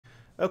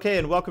Okay,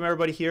 and welcome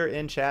everybody here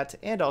in chat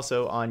and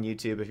also on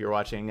YouTube if you're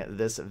watching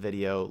this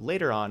video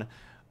later on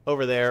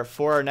over there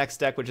for our next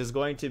deck, which is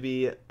going to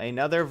be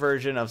another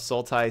version of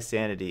Sultai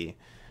Sanity.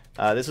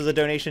 This was a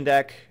donation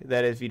deck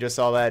that, if you just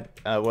saw that,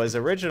 was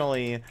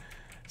originally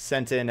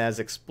sent in as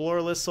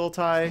Exploreless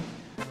Sultai,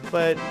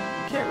 but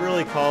you can't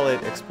really call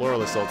it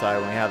Exploreless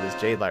Sultai when we have this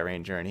Jade Light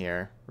Ranger in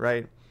here,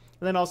 right?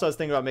 And then also I was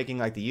thinking about making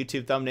like the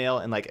YouTube thumbnail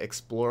and like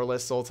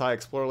Exploreless Sultai.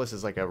 Exploreless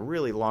is like a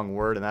really long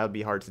word and that would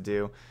be hard to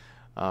do.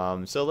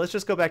 So let's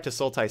just go back to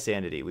Sultai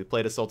Sanity. We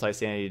played a Sultai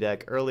Sanity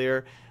deck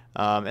earlier,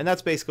 and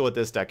that's basically what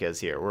this deck is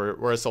here.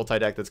 We're a Sultai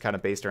deck that's kind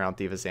of based around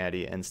Thief of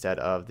Sanity instead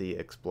of the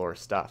Explore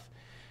stuff.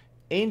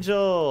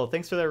 Angel,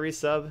 thanks for that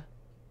resub.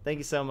 Thank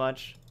you so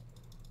much.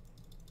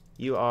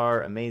 You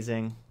are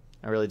amazing.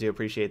 I really do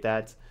appreciate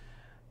that.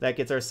 That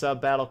gets our sub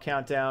battle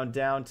countdown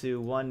down to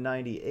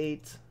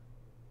 198.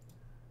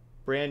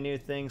 Brand new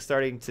thing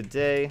starting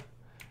today.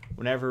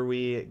 Whenever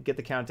we get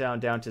the countdown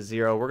down to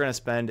 0, we're going to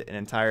spend an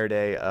entire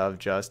day of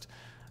just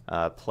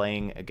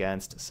playing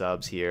against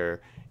subs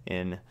here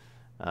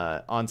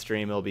on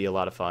stream. It'll be a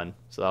lot of fun.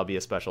 So that'll be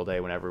a special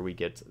day whenever we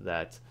get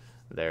that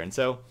there. And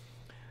so,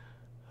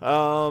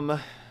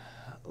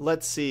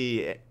 let's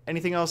see.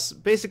 Anything else?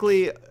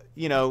 Basically,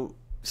 you know,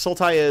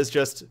 Sultai is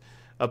just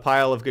a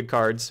pile of good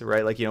cards,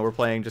 right? Like, you know, we're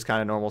playing just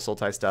kind of normal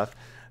Sultai stuff.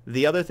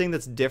 The other thing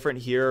that's different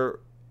here,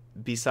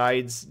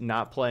 besides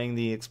not playing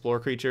the Explore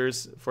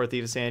creatures for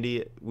Thief of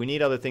Sanity, we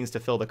need other things to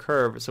fill the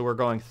curve, so we're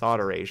going Thought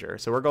Erasure.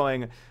 So we're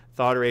going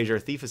Thought Erasure,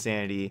 Thief of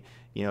Sanity,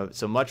 you know,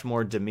 so much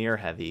more Dimir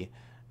heavy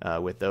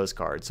with those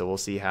cards. So we'll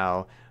see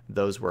how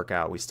those work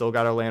out. We still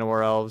got our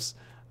Llanowar Elves.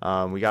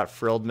 We got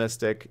Frilled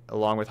Mystic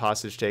along with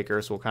Hostage Taker,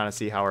 so we'll kind of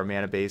see how our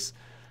mana base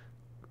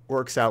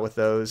works out with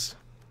those.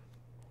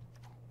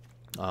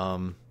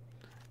 And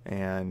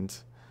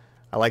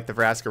I like the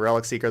Vraska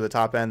Relic Seeker, the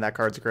top end. That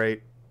card's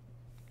great.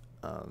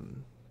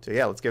 So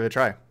yeah, let's give it a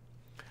try.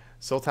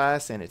 Sultai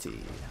Sanity.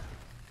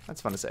 That's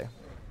fun to say.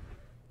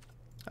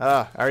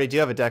 I already do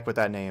have a deck with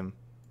that name.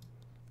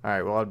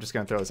 Alright, well, I'm just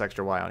going to throw this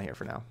extra Y on here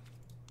for now.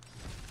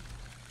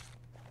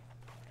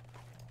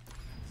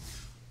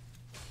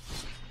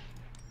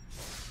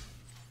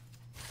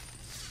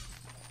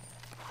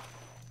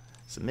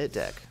 Submit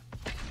deck.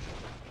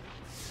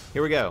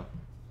 Here we go.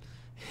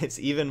 It's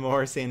even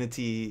more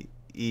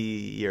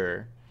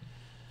sanity-ier.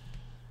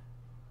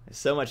 There's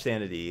so much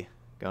sanity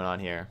going on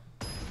here.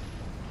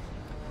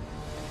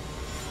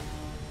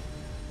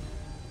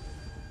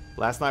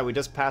 Last night we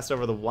just passed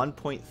over the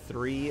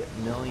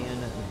 1.3 million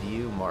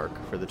view mark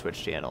for the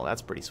Twitch channel.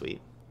 That's pretty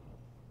sweet.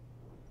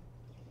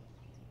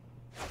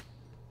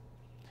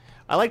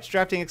 I liked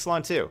drafting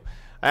Ixalan too.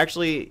 I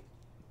actually,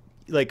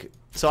 like,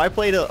 so I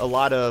played a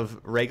lot of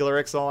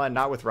regular Ixalan,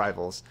 not with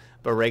rivals,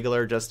 but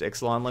regular just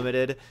Ixalan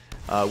limited.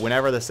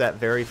 Whenever the set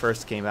very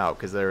first came out,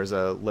 because there was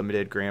a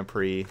limited Grand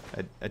Prix,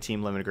 a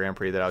team limited Grand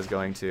Prix that I was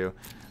going to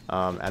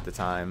at the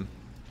time,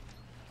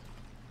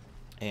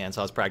 and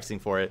so I was practicing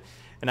for it,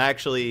 and I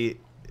actually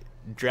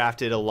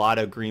drafted a lot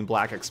of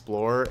Green-Black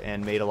Explorer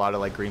and made a lot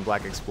of like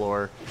Green-Black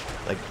Explorer,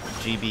 like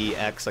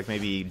GBX, like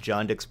maybe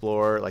Jund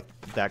Explorer, like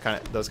that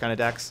kind of, those kind of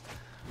decks,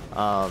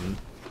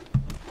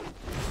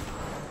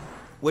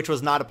 which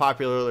was not a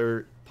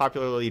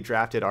popularly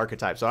drafted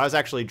archetype. So I was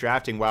actually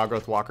drafting Wild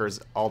Growth Walkers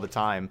all the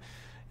time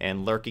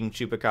and Lurking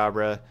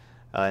Chupacabra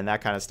and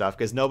that kind of stuff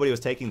because nobody was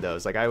taking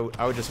those. Like I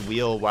would just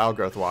wheel Wild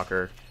Growth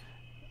Walker.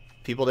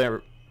 People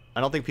didn't. I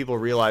don't think people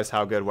realized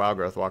how good Wild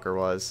Growth Walker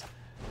was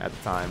at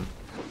the time.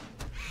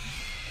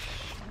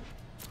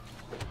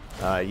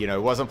 You know,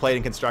 it wasn't played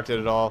and constructed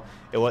at all.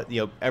 It was,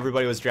 you know,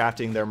 everybody was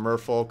drafting their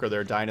Merfolk or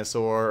their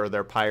Dinosaur or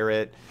their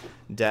Pirate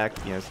deck,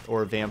 you know,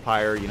 or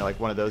Vampire, you know, like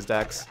one of those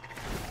decks.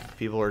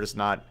 People were just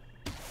not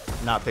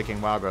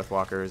picking Wild Growth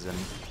Walkers, and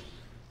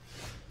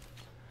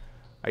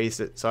I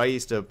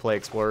used to play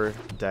Explorer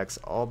decks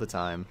all the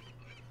time.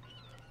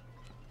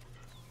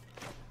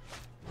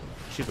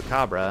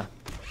 Chupacabra.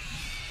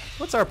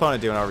 What's our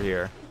opponent doing over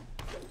here?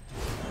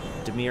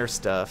 Dimir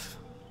stuff.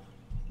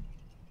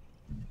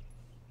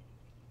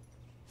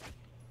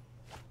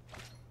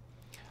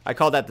 I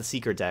call that the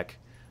Seeker deck.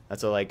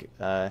 That's what, like,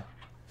 I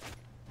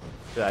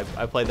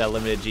played that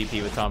limited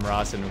GP with Tom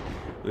Ross, and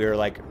we were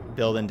like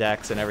building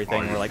decks and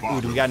everything. We're like,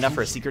 ooh, do we got enough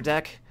for a Seeker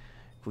deck?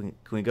 Can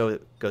we go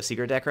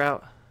Seeker deck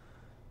route?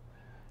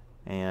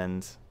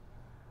 And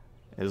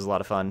it was a lot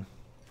of fun.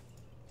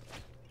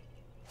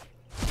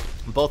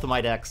 Both of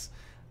my decks,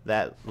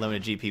 that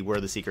limited GP,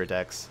 were the Seeker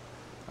decks.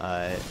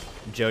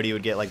 Jody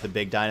would get like the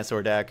big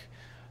Dinosaur deck.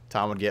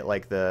 Tom would get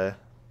like the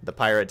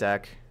Pirate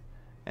deck,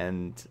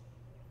 and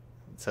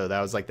so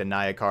that was like the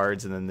Naya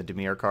cards and then the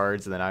Dimir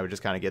cards, and then I would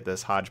just kind of get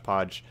this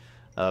hodgepodge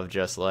of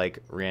just like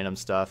random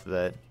stuff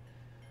that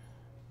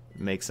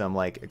makes some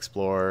like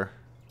Explorer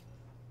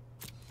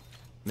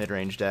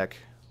mid-range deck.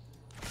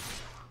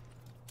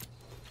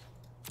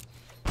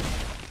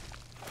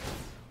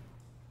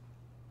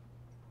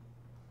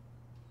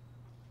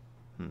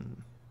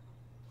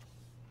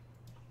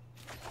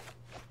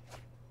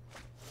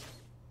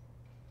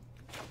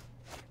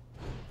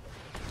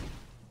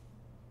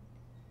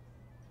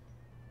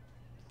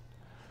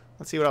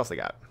 Let's see what else they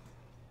got.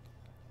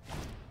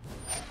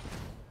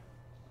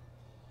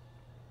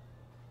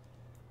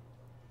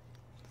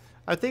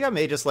 I think I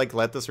may just like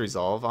let this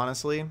resolve,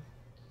 honestly.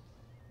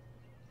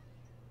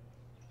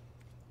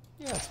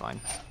 Yeah, that's fine.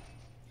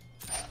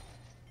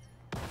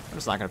 I'm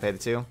just not going to pay the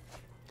 2.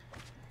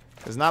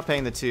 Because not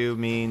paying the 2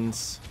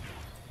 means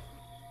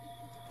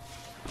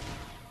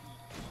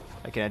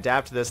I can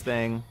adapt this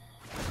thing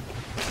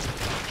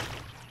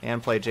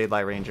and play Jade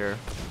Light Ranger.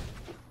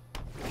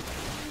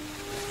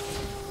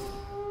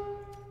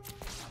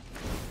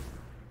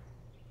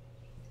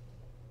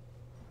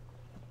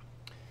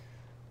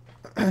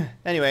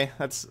 Anyway,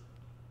 that's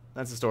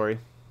the story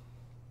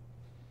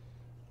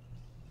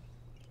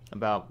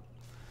about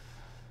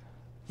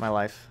my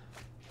life.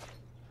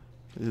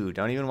 Ooh,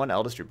 don't even want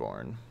Eldest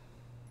Reborn.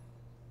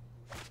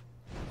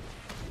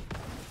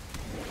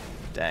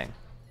 Dang.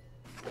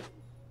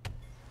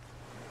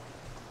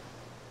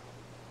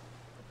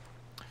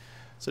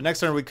 So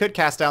next turn we could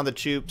cast down the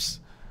Choops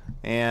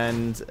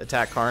and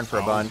attack Karn for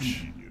a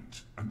bunch.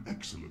 An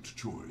excellent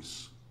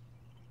choice.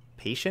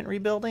 Patient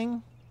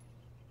Rebuilding?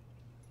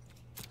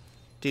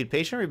 Dude,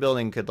 Patient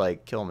Rebuilding could,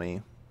 like, kill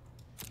me.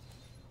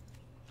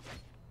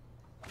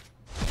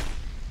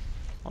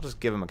 I'll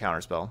just give him a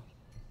counterspell.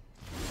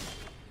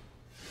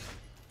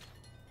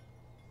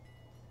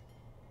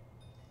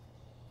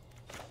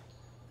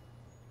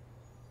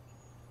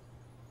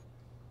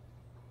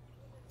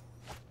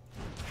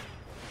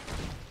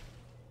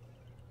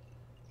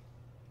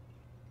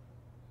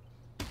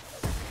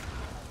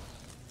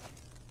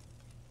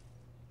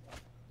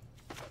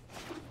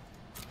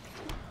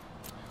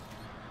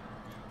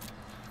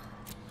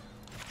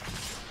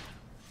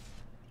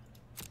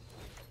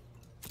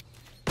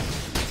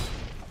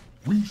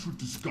 We should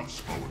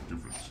discuss our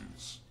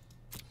differences.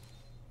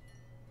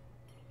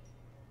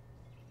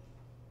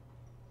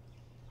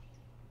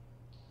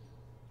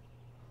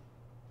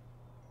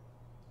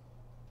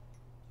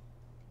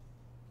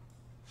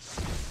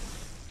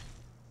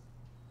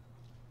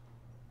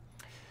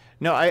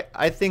 No, I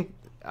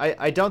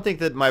don't think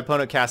that my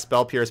opponent cast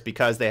Spell Pierce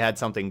because they had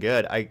something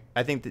good. I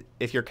think that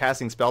if you're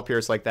casting Spell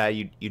Pierce like that,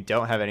 you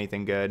don't have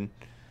anything good.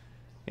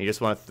 You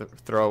just want to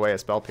throw away a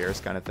Spell Pierce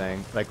kind of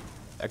thing. Like,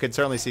 I could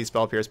certainly see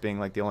Spell Pierce being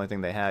like the only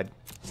thing they had.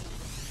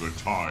 The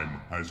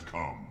time has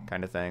come.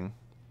 Kind of thing.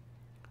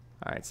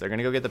 Alright, so they're going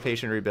to go get the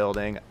Patient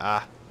Rebuilding.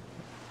 Ah.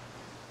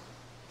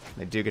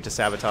 They do get to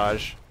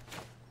Sabotage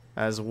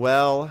as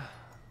well.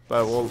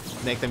 But we'll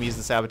make them use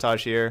the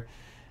Sabotage here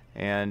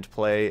and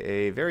play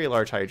a very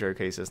large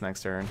Hydrocasis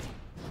next turn.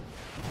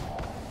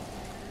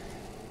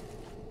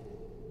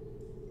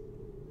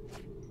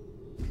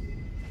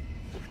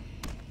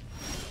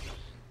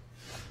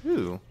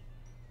 Ooh.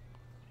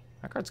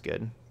 That card's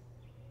good.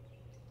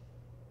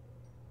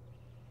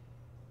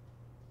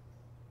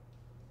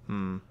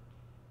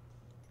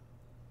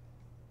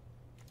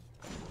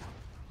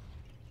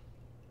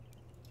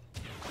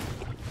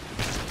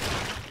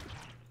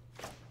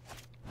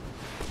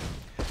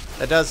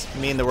 That does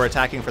mean that we're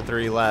attacking for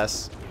 3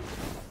 less,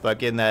 but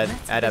getting that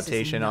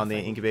adaptation on the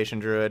Incubation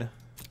Druid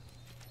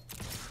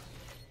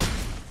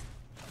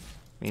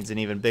means an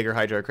even bigger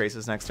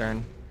Hydrocasis next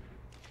turn.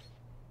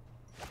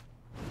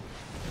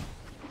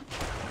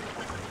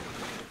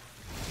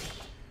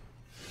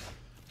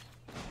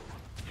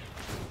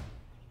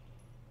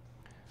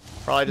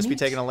 Probably just be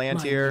taking a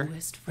land here.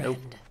 Nope.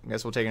 I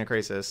guess we'll take an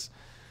Acrasis.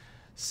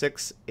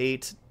 6,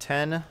 8,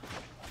 10.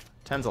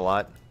 10's a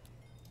lot.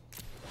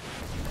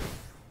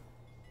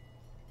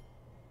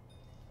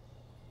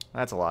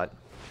 That's a lot.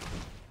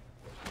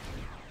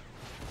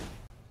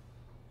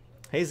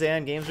 Hey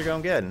Zan, games are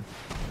going good.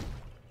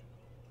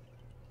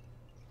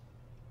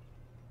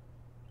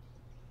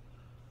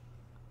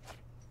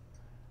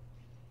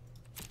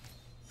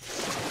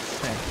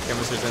 Okay,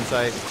 Chemister's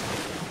Insight.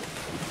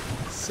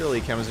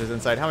 Silly Chemister's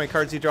Insight. How many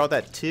cards do you draw with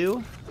that?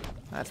 2?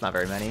 That's not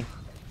very many.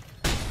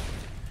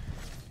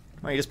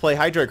 Well, you just play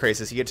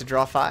Hydrocasis, you get to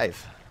draw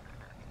 5.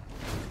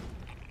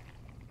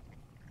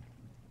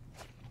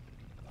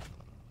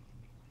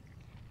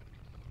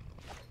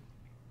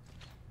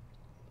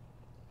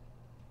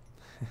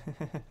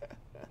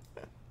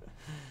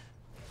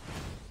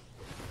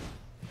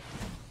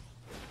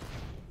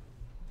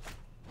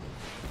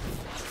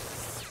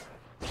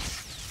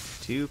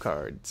 Two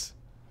cards.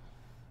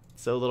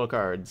 So little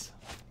cards.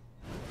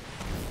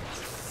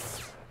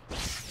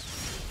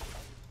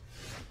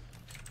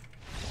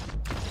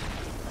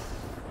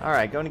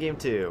 Alright, going to game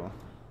 2.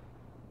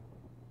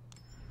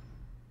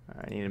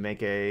 I need to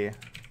make a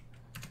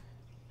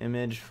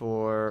image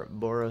for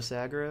Boros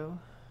Aggro.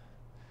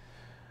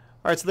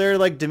 Alright, so they're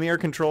like Dimir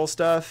control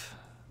stuff.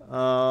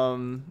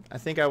 I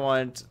think I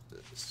want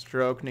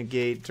Stroke,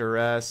 Negate,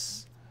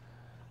 Duress.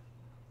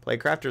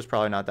 Playcrafter's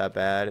probably not that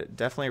bad.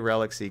 Definitely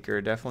Relic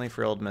Seeker, definitely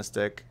Frilled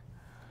Mystic.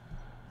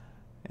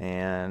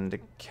 And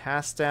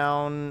Cast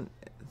Down,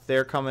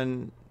 they're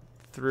coming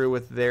through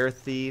with their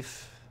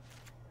Thief.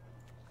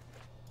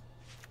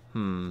 I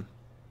don't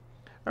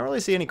really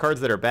see any cards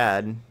that are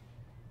bad.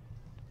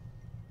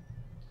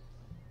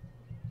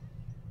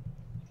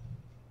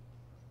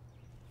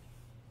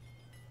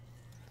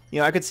 You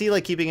know, I could see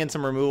like keeping in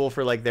some removal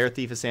for like their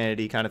Thief of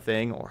Sanity kind of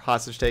thing, or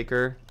Hostage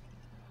Taker.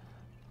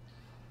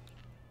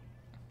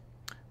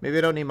 Maybe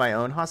I don't need my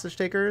own Hostage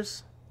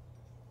Takers.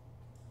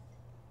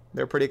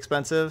 They're pretty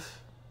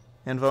expensive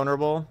and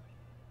vulnerable.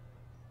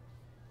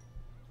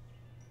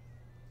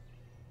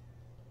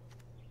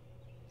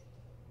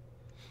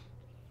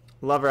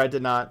 Lover, I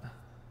did not.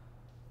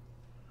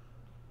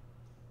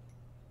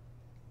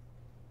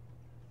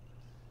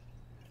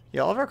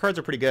 Yeah, all of our cards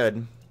are pretty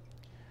good.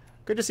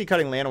 Good to see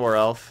cutting Land War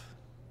Elf.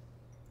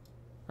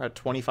 We're at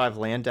 25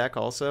 land deck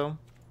also.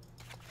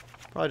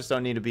 Probably just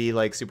don't need to be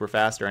like super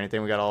fast or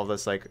anything. We got all of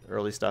this like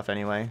early stuff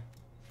anyway.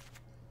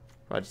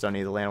 Probably just don't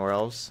need the Land War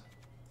Elves.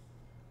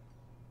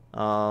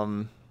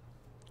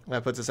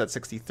 That puts us at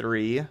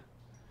 63.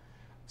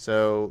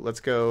 So let's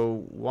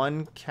go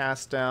 1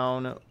 cast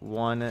down,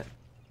 1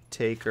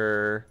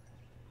 taker,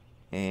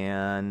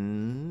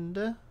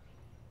 and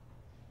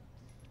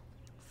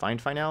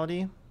find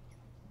finality.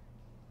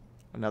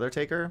 Another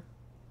taker.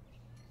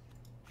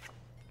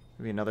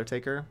 Maybe another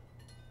taker.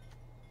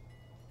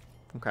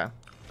 Okay.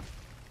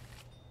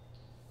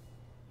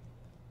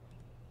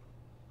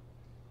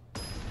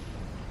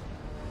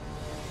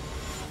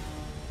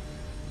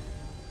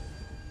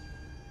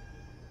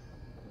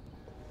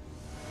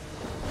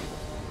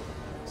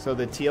 So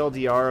the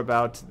TLDR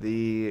about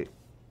the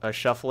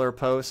shuffler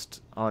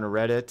post on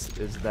Reddit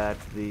is that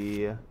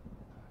the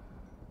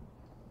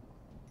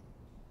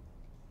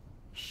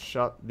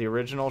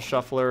original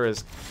shuffler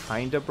is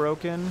kinda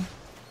broken,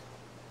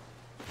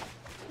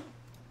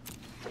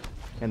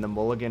 and the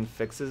mulligan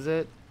fixes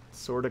it,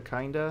 sorta,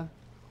 kinda.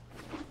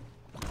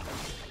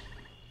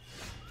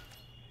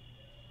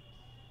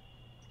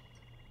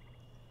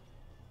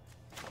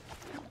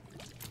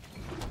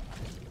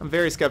 I'm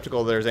very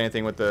skeptical there's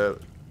anything with the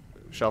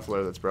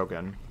shuffler that's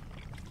broken.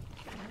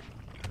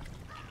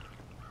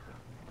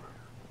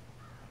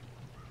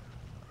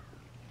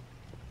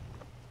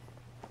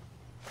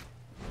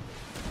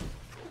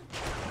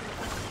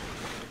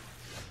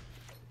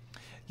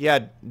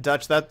 Yeah,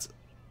 Dutch,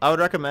 I would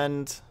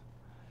recommend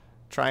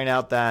trying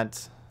out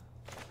that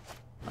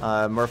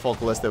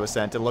Merfolk list that was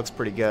sent. It looks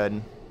pretty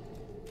good.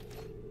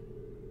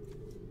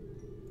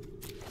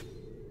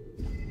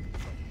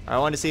 I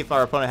wanted to see if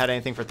our opponent had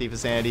anything for Thief of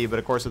Sanity, but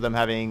of course with them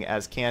having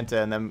as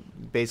Kanta and them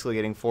basically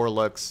getting 4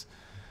 looks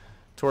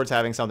towards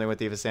having something with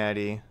Thief of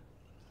Sanity.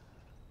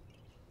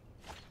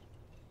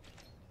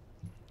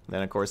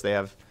 Then of course they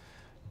have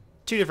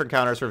 2 different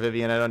counters for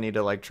Vivian. I don't need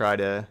to like try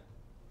to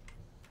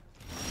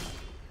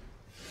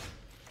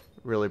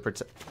really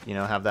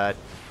have that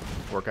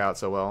work out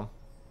so well.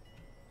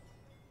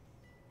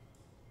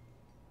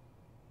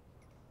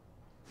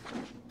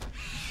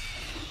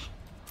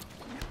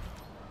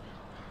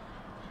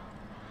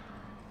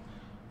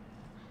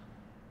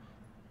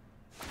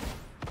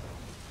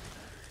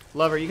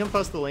 Lover, you can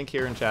post the link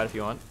here in chat if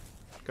you want.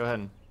 Go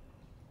ahead.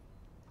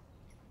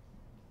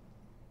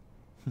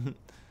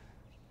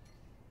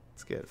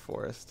 Let's get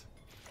Forest.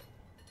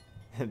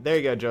 There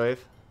you go, Joyve.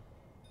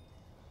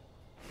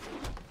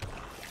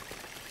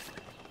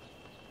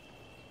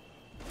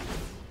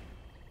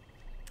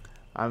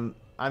 I'm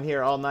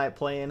here all night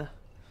playing.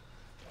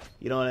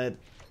 You don't want to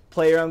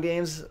play your own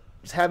games?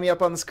 Just have me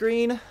up on the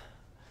screen.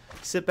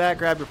 Sit back,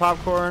 grab your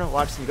popcorn,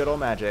 watch some good old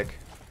Magic.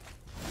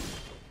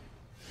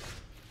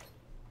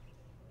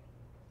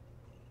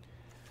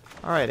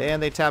 Alright,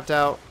 and they tapped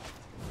out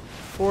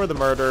for the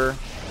murder,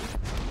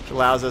 which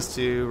allows us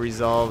to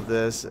resolve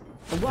this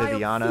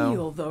Viviano.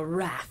 Feel the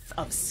wrath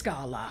of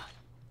Scala.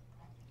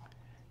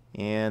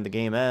 And the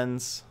game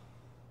ends.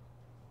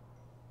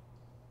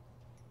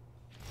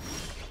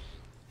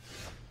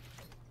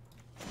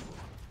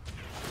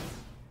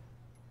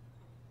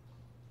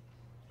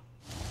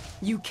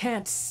 You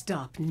can't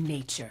stop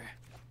nature.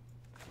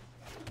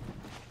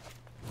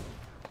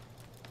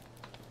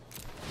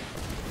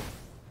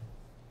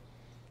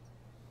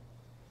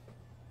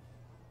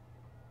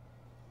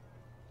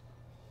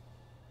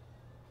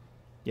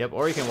 Yep,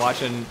 or you can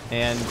watch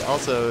and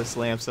also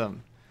slam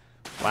some.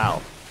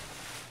 Wow.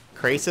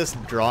 Krasis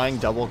drawing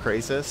double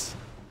Krasis.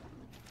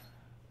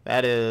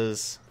 That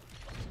is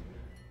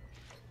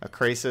a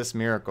Krasis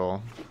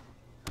miracle.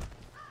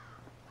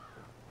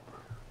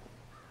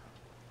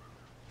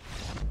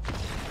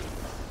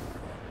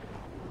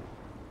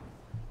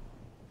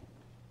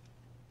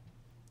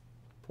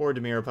 Poor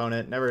Dimir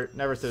opponent.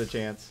 Never stood a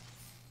chance.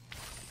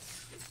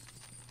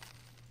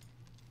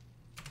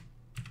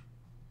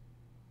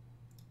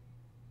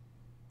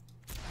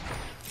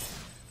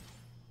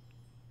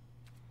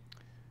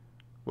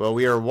 Well,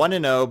 we are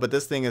 1-0, but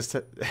this thing is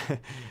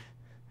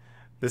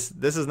this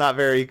is not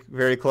very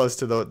close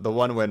to the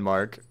 1-win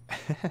mark.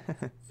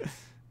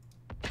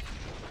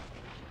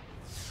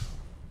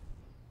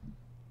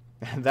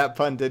 That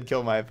pun did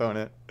kill my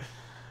opponent.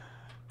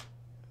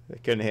 They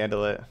couldn't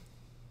handle it.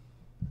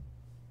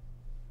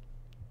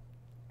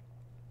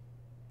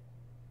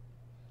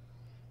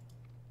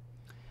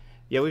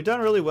 Yeah, we've done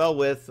really well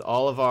with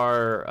all of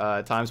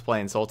our times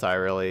playing Sultai,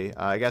 really.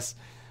 I guess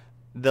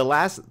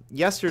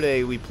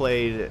yesterday we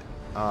played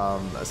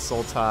a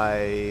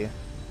Sultai.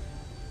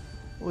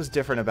 What was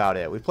different about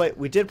it?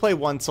 We did play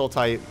one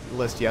Sultai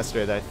list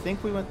yesterday that I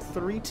think we went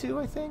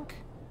 3-2, I think.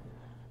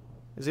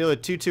 Is it either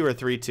 2-2 or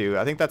 3-2?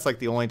 I think that's like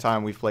the only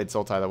time we've played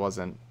Sultai that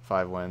wasn't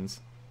 5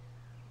 wins.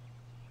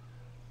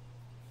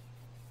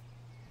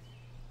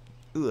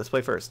 Ooh, let's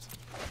play first.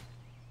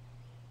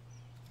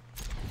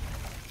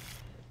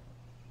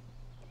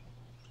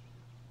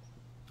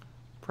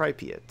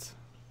 Pripyat.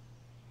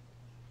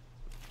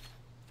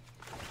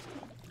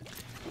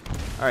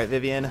 Alright,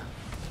 Vivian.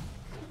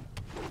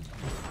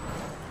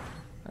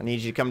 I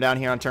need you to come down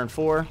here on turn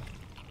 4.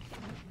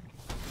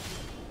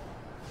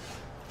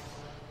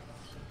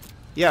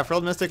 Yeah,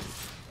 Frilled Mystic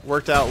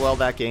worked out well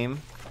that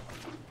game.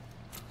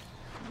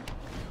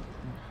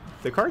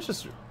 The card's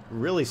just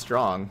really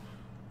strong.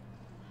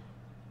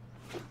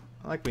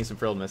 I like me some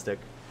Frilled Mystic.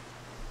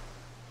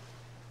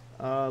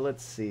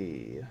 Let's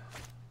see.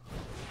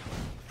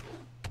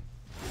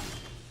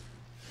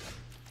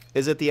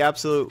 Is it the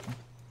absolute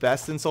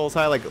best in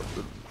Sultai? Like,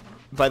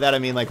 by that I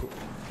mean, like,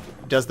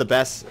 does the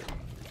best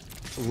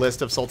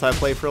list of Sultai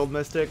play Frilled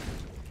Mystic?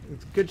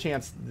 It's a good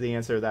chance the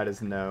answer to that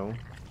is no.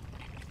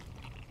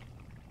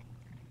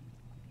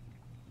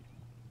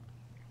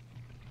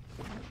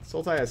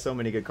 Sultai has so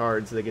many good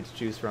cards they get to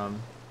choose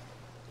from.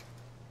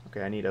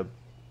 Okay, I need a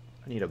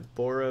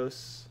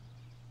Boros.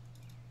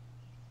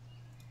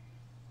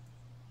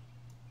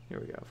 Here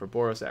we go, for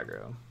Boros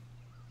aggro.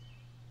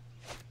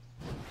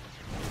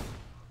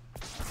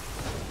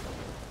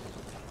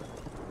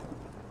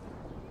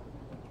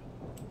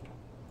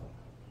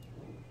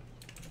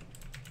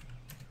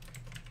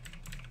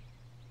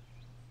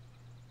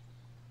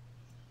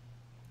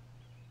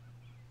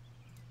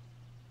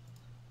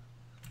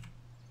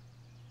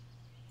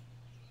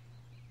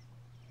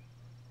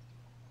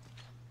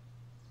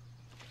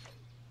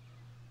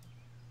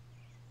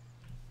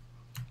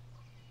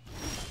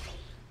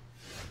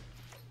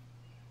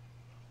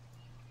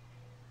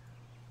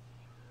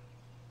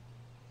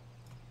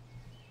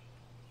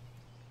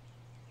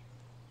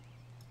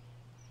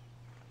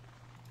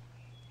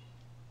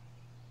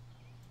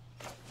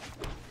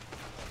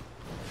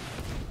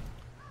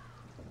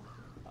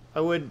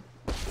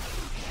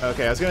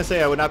 Okay, I was gonna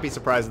say I would not be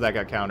surprised if that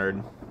got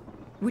countered.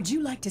 Would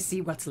you like to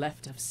see what's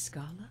left of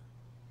Scala?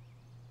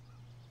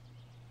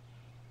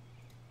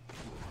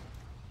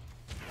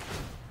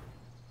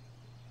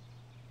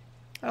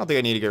 I don't think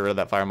I need to get rid of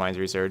that Fire Mines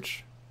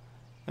research.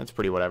 That's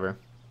pretty whatever.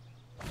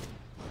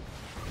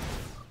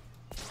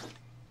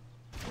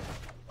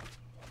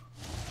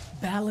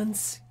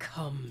 Balance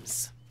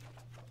comes.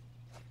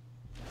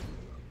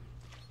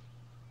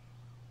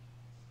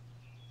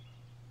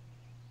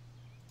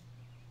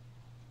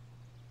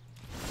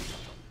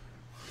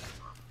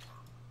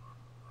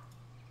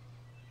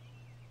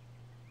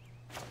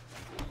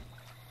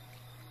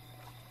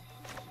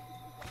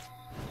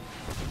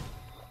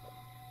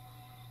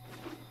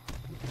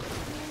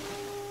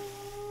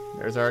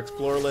 There's our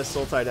Explorer list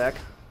Sultai deck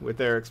with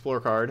their Explorer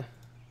card.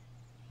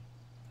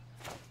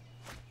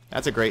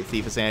 That's a great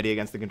Thief of Sanity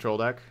against the control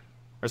deck.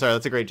 Or sorry,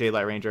 that's a great Jade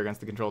Light Ranger against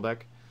the control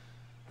deck.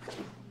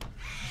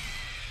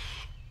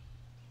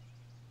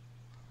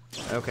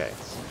 Okay.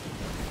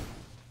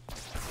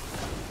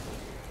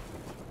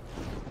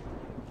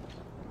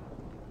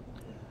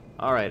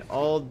 Alright,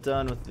 all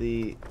done with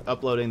the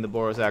uploading the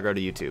Boros aggro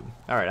to YouTube.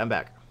 Alright, I'm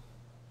back.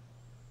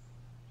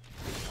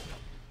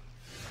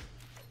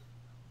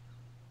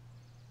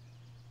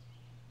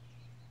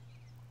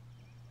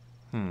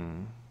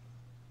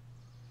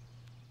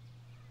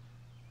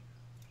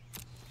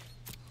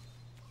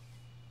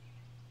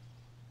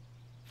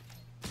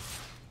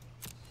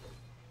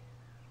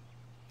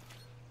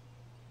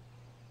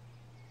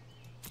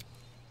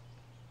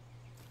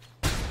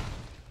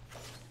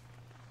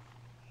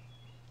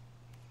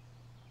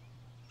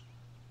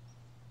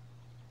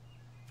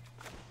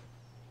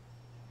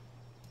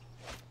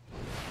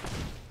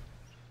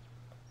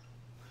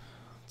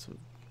 So,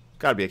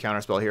 gotta be a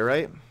counterspell here,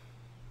 right?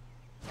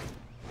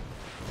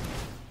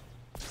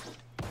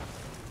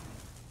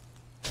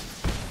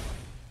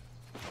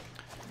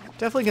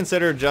 Definitely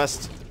consider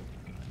just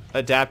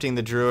adapting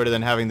the Druid and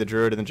then having the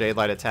Druid and the Jade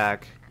Light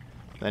attack.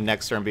 Then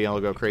next turn being able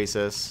to go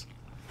Krasis.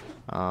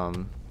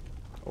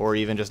 Or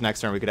even just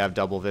next turn we could have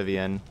double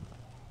Vivian.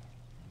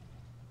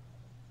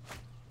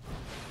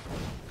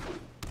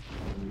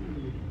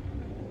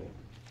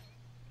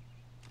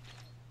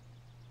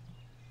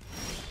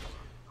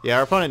 Yeah,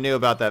 our opponent knew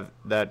about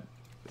that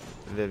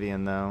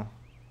Vivian though.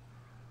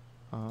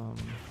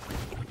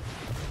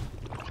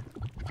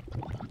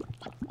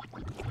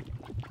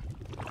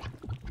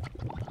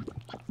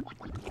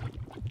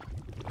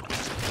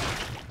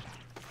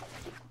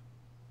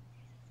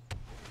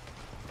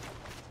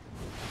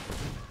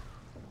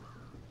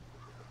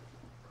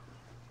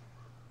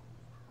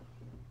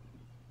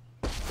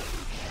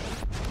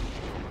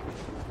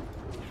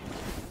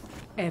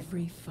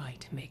 Every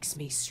fight makes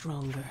me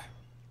stronger.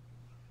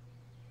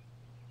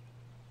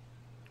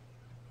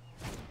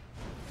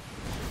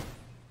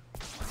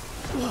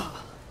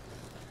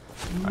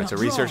 Alright, so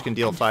research can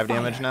deal 5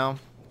 damage now.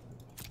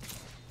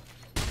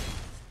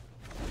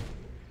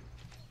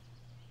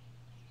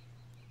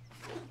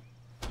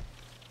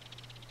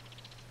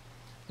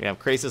 We have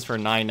Krasis for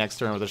 9 next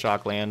turn with a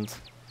shock land.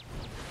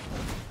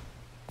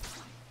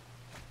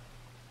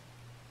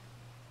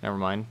 Never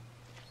mind.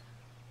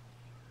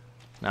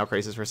 Now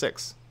Krasis for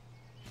 6.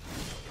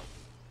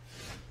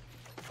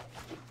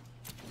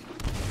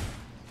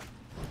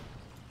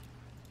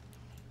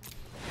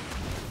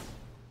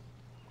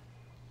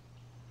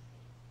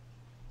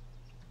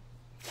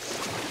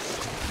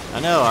 I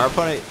know, our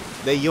opponent,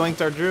 they yoinked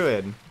our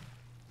druid.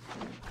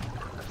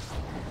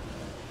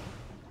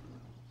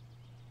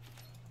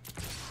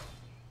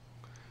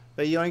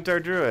 They yoinked our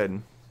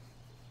druid.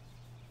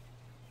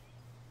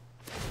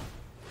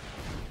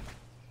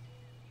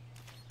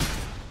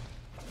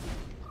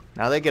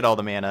 Now they get all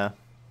the mana.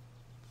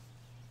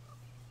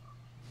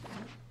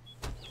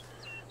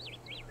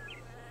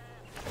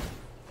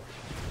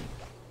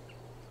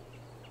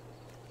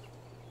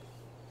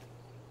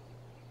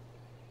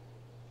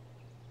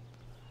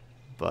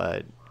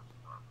 But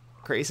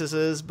Krasis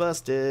is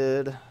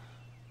busted.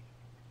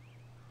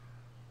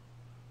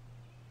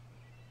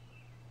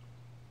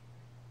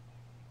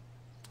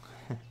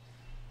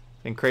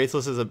 And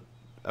Krasis is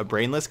a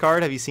brainless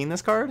card? Have you seen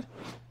this card?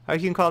 How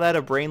can you call that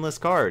a brainless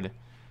card?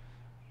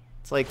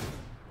 It's like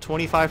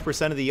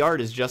 25% of the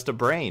art is just a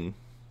brain.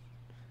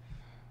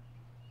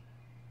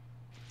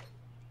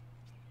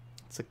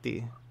 It's like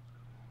the...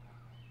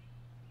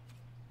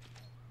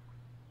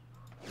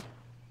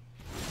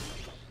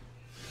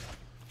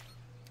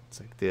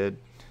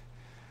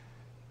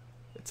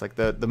 It's like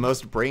the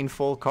most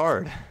brainful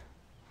card.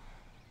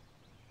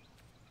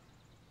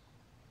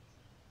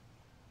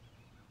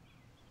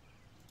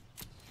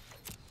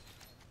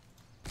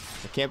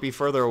 It can't be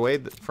further away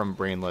from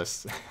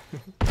brainless.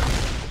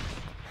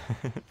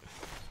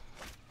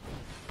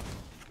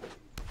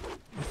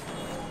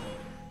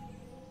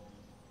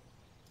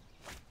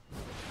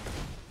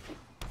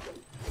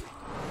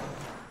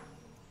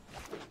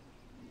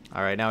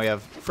 All right, now we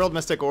have Frilled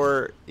Mystic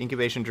or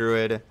Incubation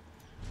Druid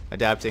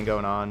adapting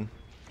going on.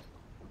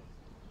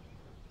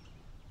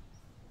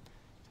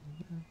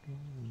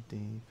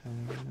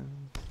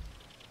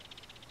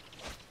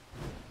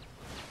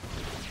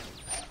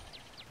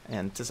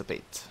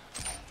 Anticipate.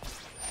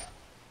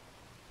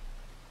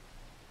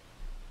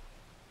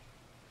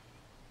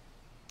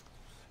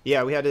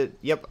 Yeah, we had to.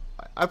 Yep,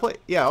 I play.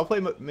 Yeah, I'll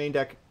play main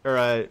deck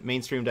or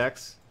mainstream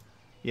decks.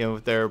 You know,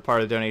 if they're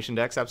part of the donation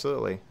decks,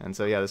 absolutely. And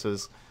so yeah, this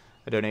was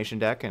a donation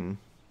deck, and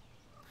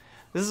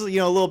this is, you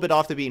know, a little bit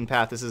off the beaten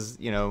path. This is,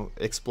 you know,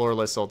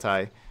 exploreless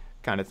Sultai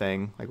kind of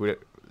thing. Like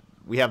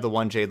we have the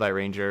one Jade Light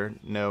Ranger,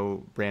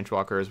 no Branch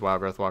Walkers, Wild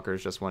Growth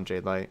Walkers, just one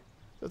Jade Light.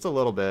 That's a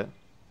little bit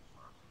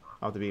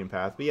off the beaten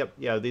path. But yep,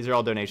 yeah, these are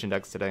all donation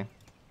decks today.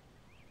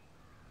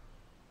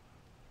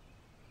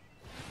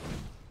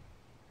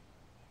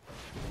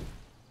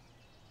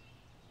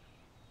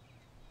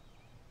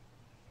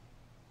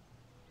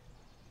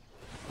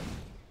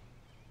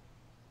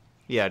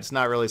 Yeah, it's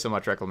not really so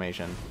much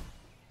Reclamation.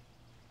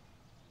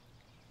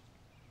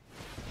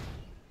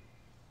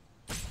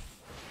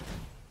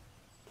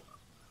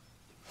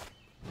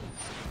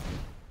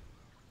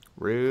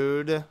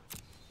 Rude.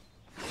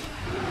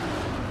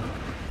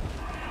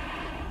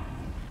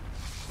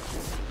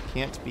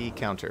 Can't be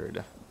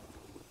countered.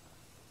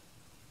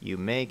 You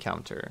may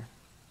counter.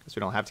 Because we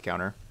don't have to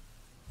counter.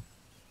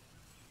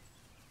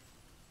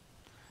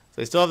 So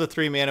they still have the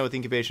 3 mana with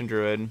Incubation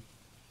Druid.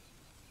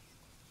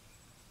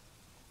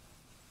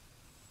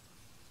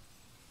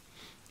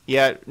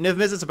 Yeah, Niv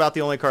Mizzet's is about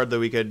the only card that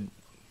we could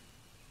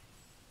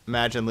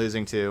imagine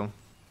losing to.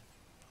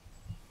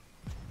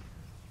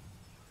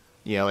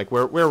 Yeah, like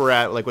where we're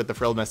at, like with the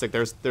Frilled Mystic,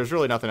 there's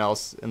really nothing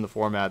else in the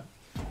format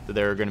that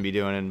they're going to be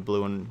doing in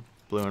blue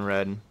and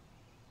red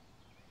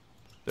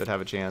that have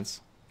a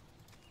chance.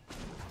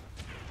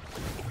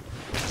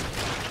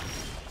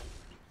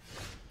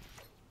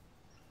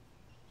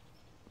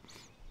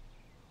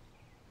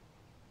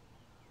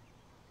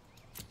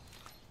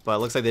 But it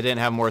looks like they didn't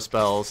have more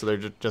spells, so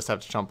they just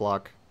have to chump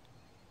block.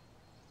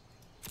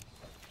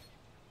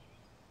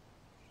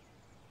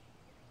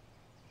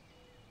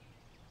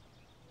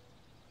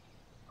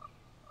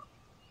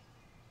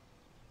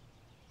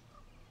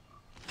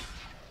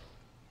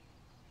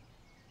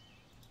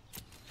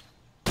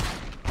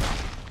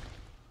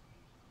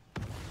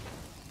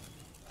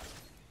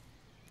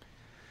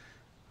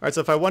 Alright,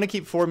 so if I want to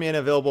keep 4 mana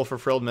available for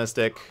Frilled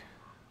Mystic,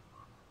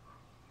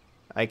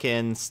 I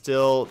can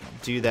still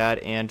do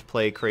that and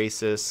play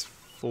Krasis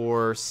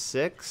for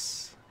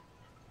 6.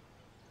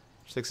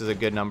 6 is a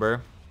good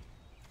number.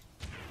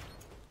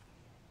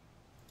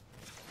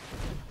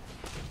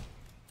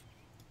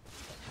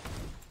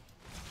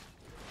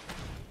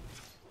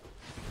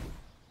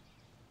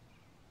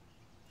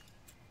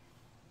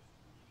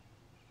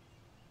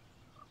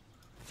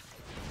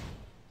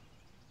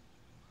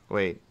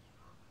 Wait.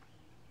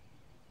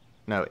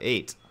 No,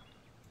 8.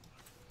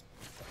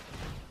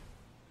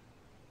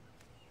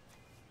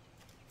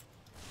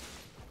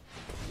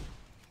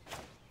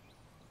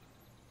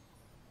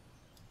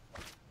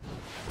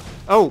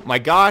 Oh my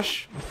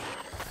gosh.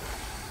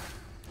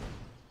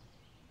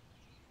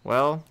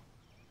 Well.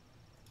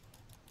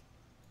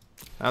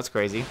 That's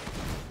crazy.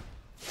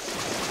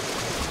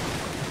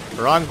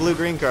 Wrong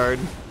blue-green card.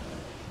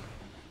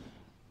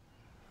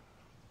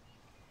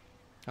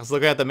 I was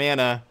looking at the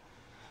mana.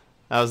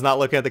 I was not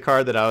looking at the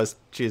card that I was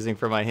choosing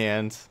for my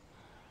hand.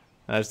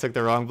 And I just took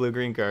the wrong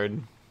blue-green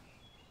card.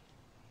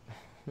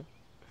 I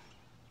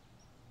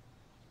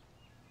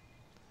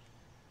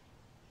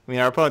mean,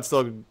 our opponent's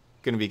still going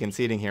to be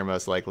conceding here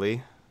most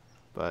likely.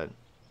 But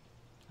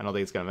I don't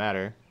think it's going to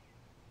matter.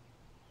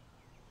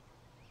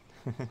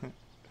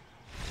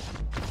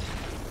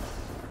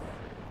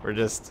 We're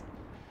just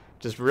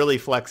really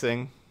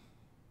flexing.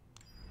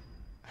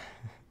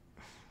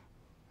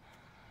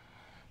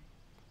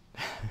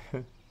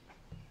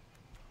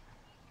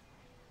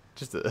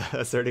 Just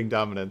asserting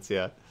dominance,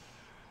 yeah.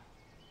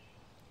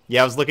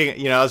 Yeah, I was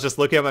looking, I was just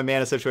looking at my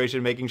mana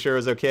situation, making sure it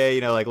was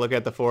okay, like looking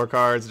at the 4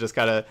 cards, just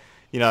kind of,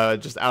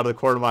 just out of the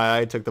corner of my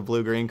eye, took the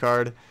blue-green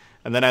card.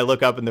 And then I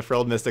look up and the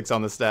Frilled Mystics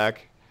on the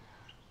stack.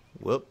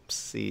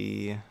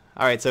 Whoopsie.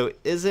 All right, so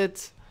is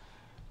it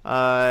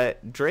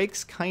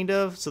Drake's kind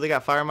of? So they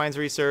got Firemind's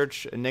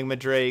Research, Enigma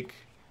Drake.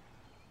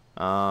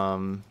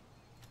 Harpooner's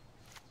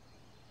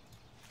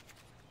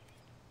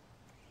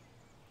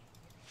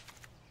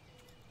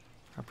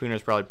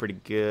probably pretty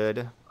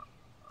good.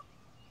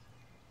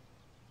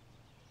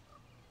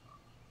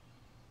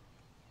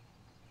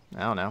 I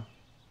don't know.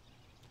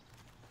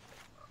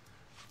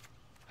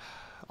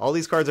 All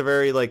these cards are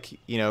very,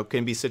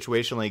 can be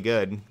situationally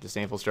good.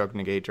 Disdainful Stroke,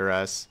 Negate,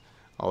 Duress,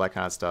 all that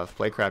kind of stuff.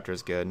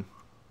 Playcrafter's good.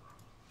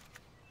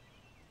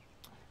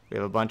 We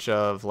have a bunch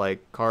of,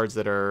 cards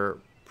that are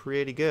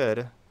pretty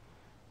good.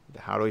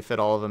 How do we fit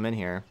all of them in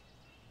here?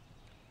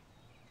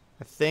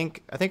 I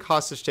think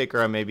Hostage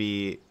Taker I may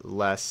be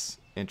less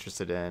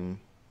interested in.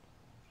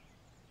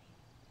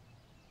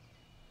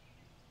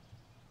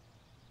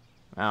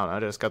 I don't know, I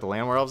just got the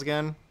Land Werewolves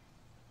again.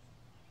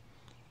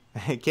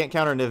 Can't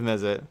counter Niv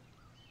Mizzet.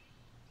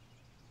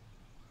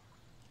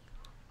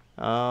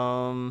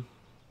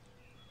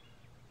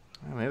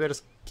 Maybe I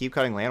just keep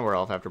cutting Land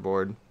Werewolf after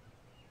board.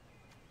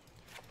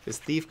 Is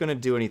Thief gonna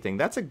do anything?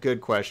 That's a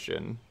good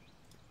question.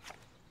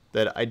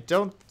 That I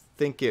don't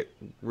think it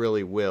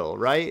really will,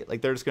 right?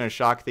 Like they're just gonna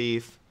Shock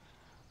Thief.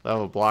 They'll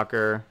have a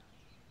blocker.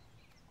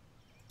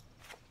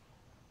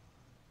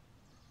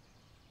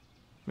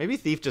 Maybe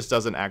Thief just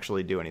doesn't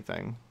actually do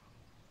anything.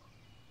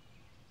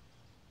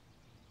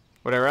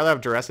 Would I rather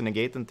have Duress and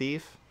Negate than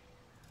Thief?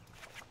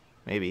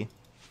 Maybe.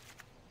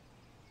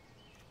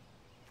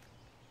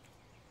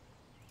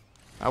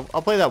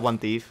 I'll play that one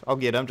Thief. I'll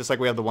get him, just like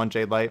we have the one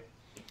Jade Light.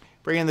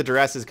 Bring in the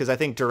Duress is because I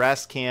think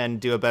Duress can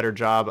do a better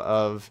job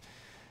of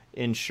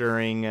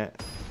ensuring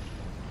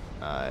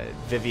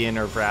Vivian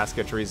or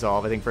Vraska to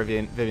resolve. I think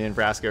Vivian and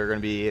Vraska are going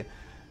to be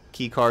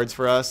key cards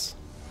for us.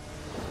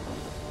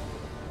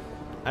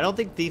 I don't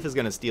think Thief is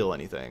going to steal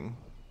anything.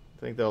 I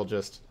think they'll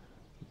just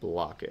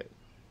block it.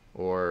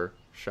 Or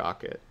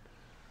shock it.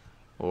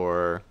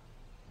 Or,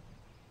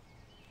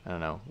 I don't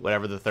know,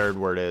 whatever the third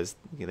word is.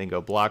 You can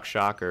go block,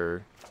 shock,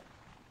 or...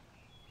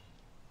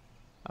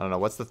 I don't know,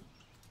 what's a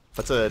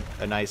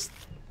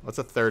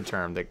third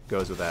term that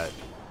goes with that?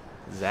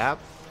 Zap?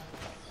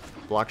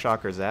 Block,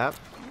 shock, or zap?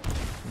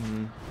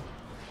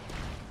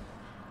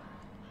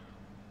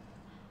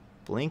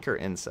 Blink or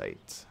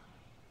Insight?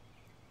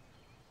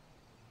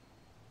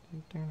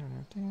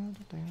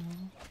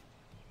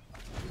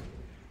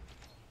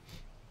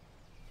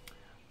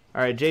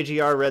 Alright,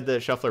 JGR read the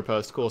Shuffler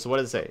post. Cool, so what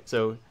does it say?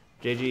 So,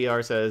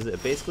 JGR says,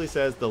 it basically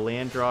says the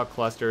land draw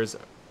clusters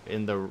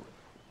in the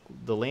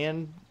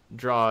land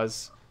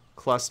draws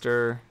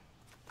cluster.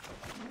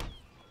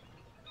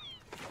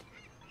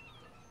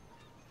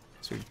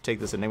 So we take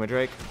this Enigma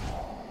Drake.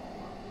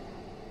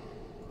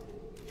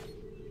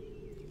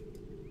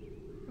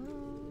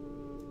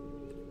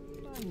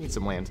 I need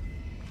some land.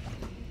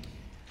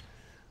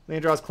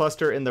 Land draws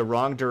cluster in the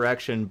wrong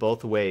direction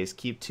both ways.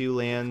 Keep 2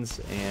 lands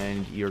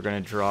and you're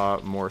going to draw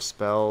more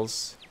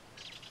spells.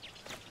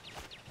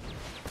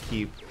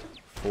 Keep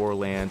 4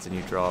 lands and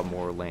you draw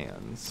more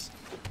lands.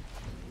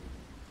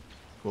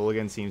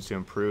 Mulligan seems to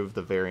improve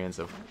the variance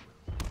of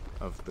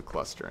the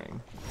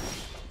clustering.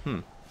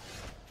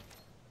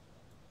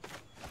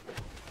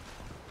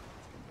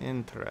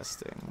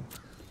 Interesting.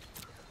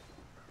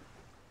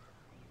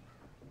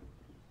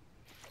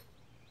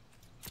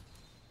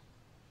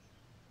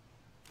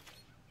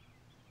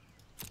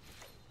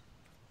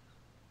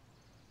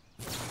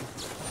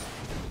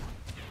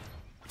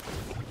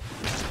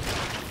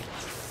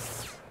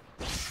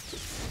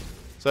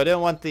 So I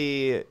didn't want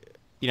the,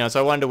 so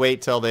I wanted to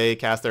wait till they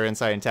cast their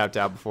Insight and tapped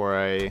out before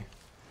I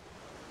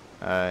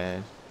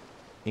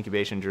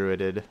Incubation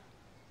Druided.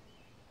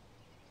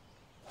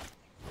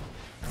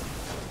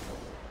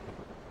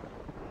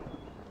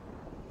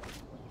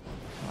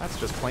 Well, that's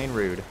just plain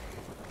rude.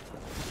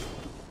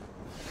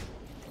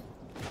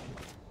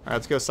 Alright,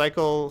 let's go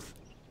Cycle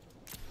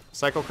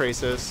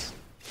Krasis.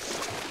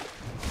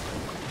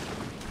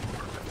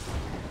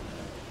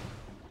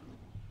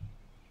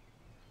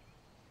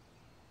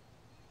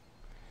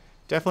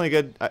 Definitely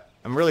good.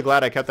 I'm really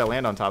glad I kept that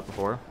land on top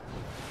before.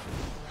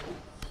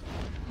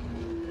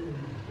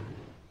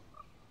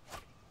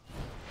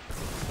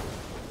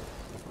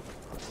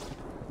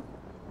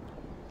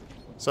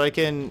 So I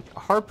can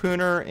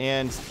Harpooner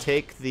and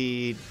take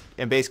the...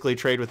 and basically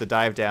trade with the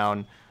dive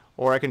down.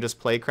 Or I can just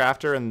play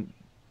Crafter and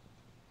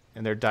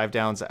their dive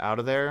downs out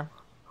of there.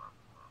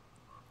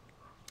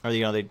 Or, you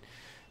know, they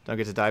don't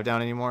get to dive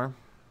down anymore.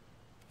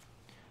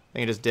 I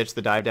can just ditch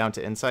the dive down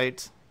to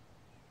Insight.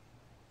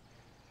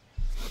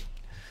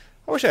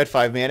 I wish I had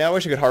 5 mana. I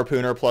wish I could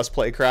Harpooner plus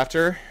play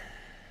Crafter.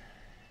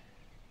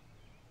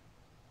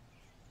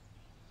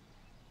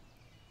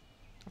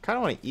 I kind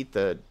of want to eat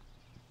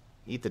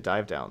the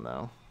dive down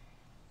though.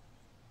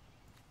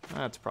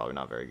 That's probably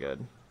not very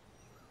good.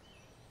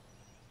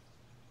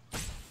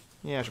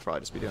 Yeah, I should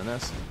probably just be doing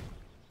this.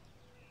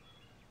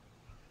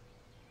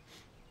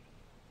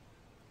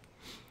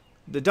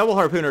 The double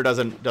Harpooner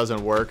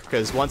doesn't work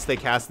because once they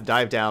cast the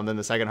dive down, then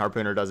the second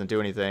Harpooner doesn't do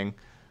anything.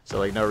 So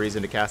like no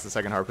reason to cast the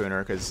second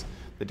Harpooner because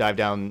the dive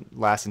down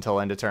lasts until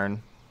end of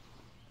turn.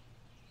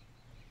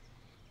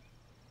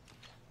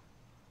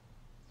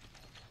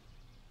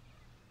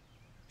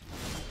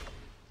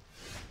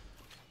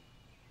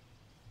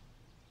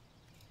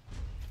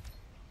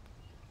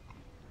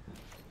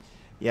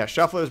 Yeah,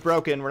 Shuffler's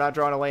broken. We're not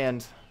drawing a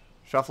land.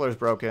 Shuffler's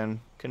broken.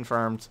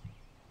 Confirmed.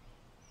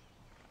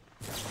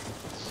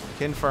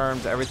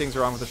 Confirmed. Everything's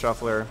wrong with the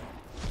Shuffler.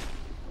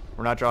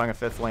 We're not drawing a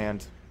 5th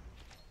land.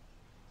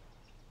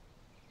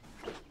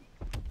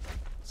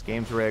 This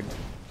game's rigged.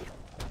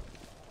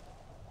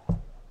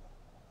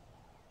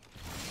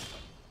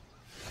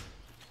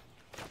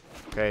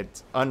 Okay,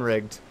 it's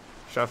unrigged.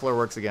 Shuffler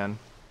works again.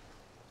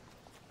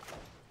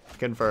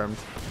 Confirmed.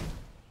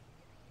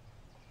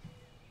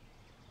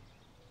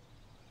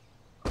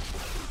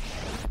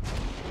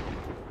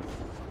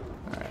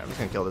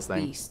 Gonna kill this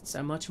thing. Beasts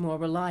are much more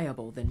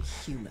reliable than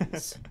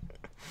humans.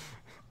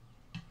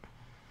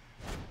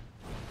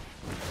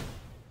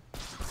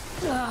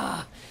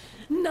 Ah,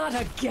 not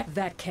again.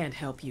 That can't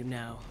help you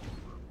now.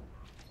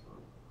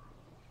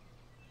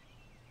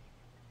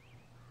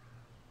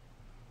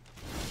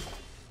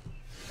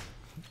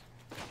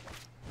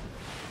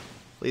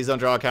 Please don't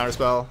draw a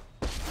counterspell.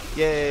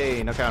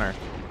 Yay, no counter.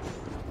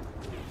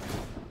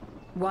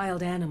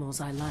 Wild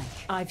animals I like.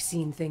 I've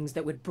seen things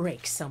that would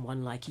break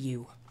someone like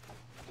you.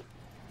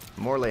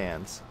 More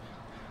lands.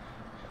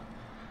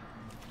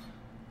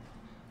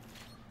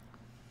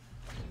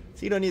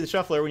 So you don't need the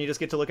Shuffler when you just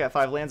get to look at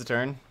 5 lands a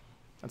turn.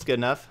 That's good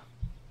enough.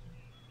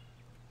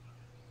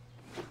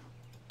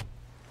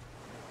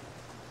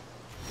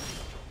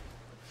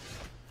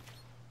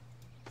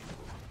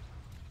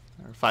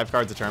 Or 5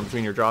 cards a turn.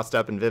 Between your draw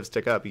step and Viv's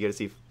tick up, you get to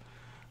see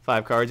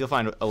 5 cards. You'll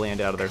find a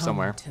land out of there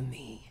somewhere. Come to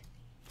me.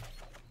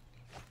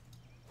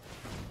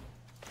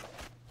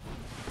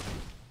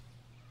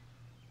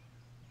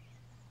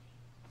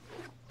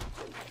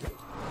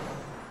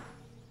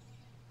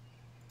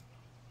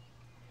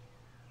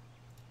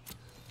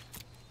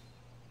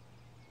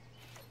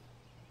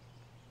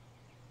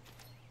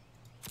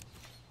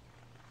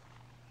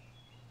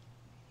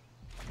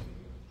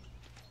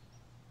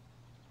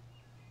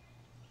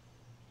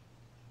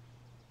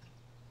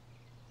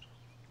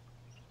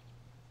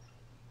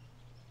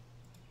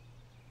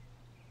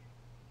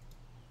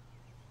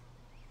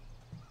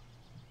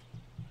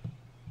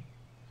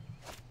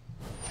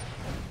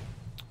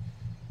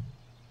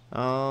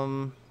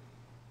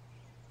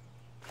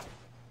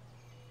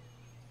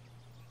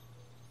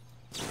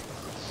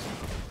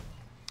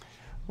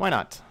 Why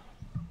not?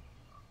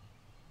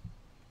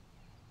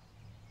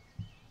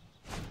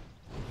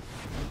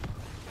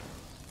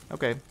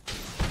 Okay.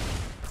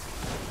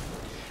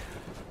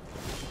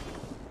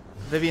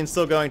 Vivian's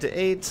still going to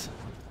 8.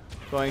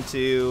 Going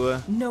to...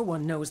 No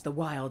one knows the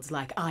wilds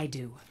like I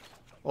do.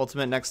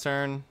 Ultimate next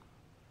turn.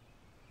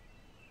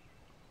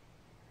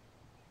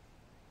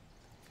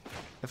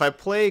 If I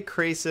play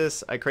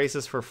Krasis, I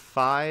Krasis for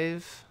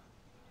 5.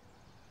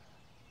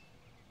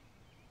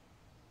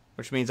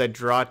 Which means I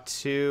draw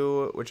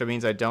 2, which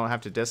means I don't have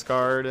to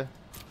discard.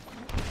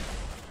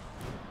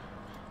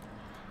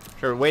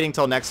 Sure, waiting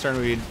till next turn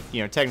we'd,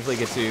 you know, technically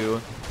get to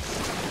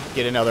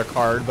get another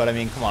card, but I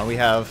mean, come on, we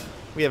have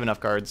enough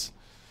cards.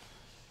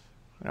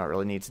 We don't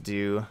really need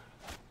to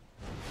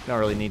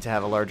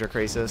have a larger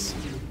Krasis.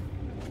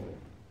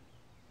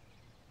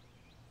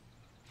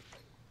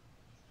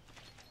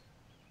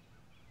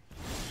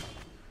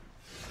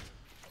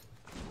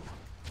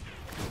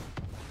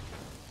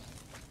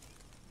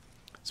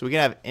 So we can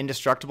have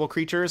indestructible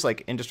creatures,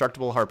 like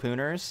indestructible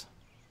harpooners.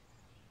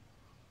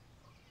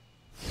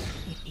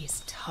 It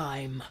is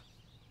time.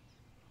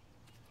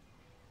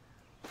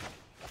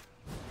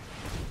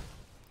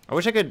 I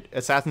wish I could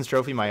Assassin's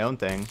Trophy my own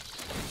thing,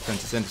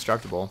 since it's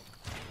indestructible.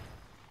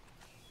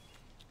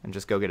 And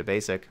just go get a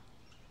basic.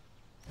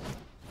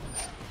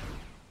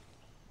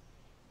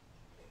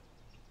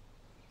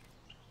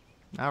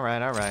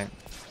 Alright, alright.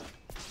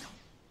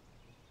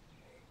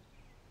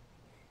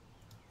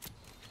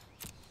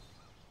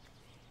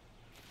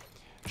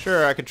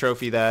 Sure, I could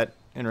trophy that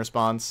in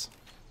response.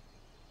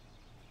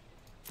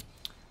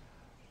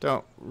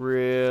 Don't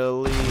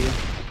really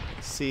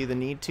see the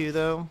need to,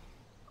 though.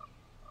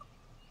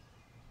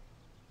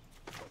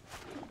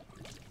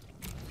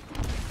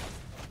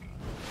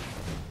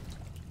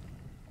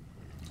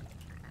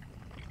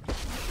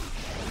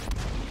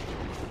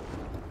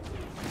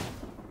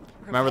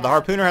 Remember, the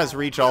Harpooner has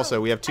reach also.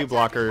 We have 2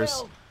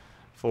 blockers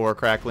for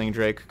Crackling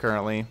Drake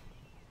currently.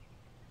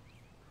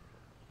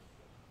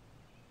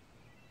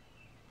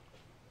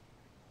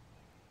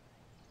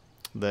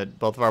 That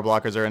both of our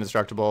blockers are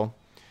indestructible.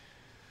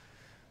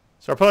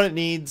 So our opponent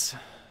needs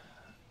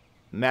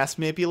mass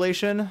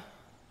manipulation.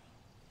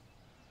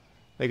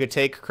 They could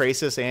take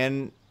Krasis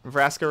and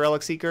Vraska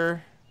Relic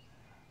Seeker.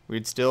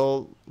 We'd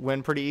still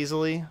win pretty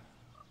easily.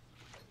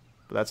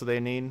 But that's what they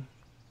need.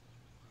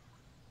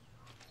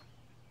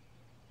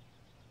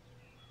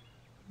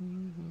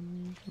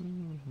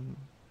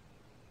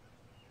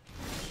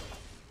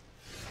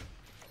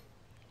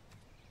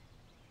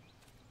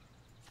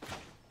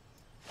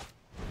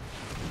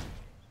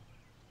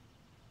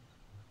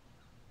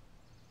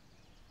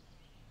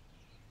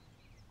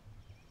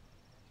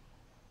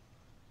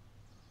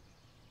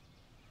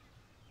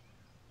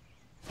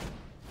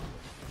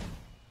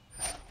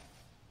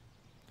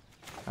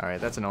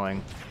 Alright, that's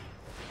annoying.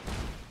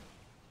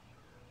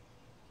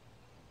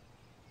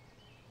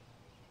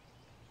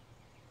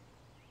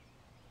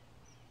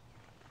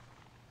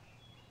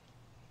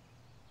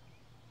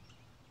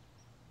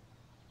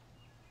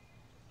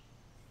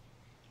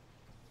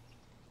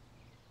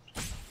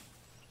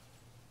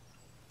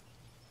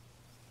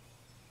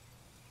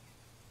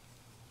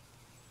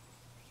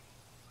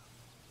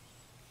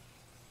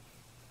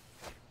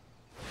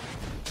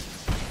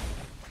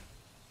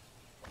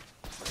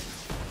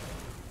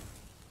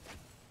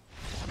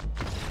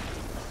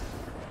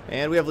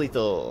 And we have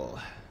lethal.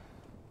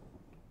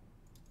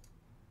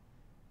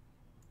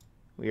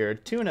 We are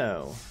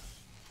 2-0.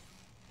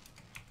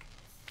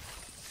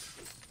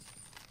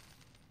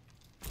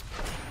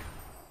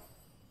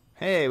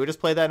 Hey, we just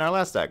played that in our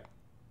last deck.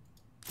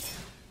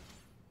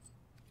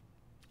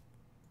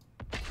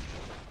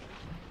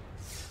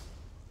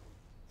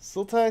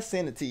 Sultai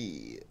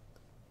Sanity.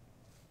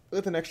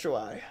 With an extra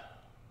Y.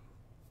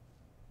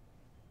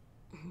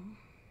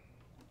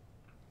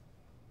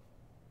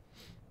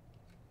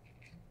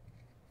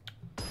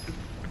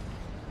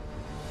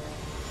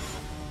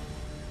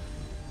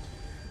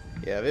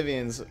 Yeah,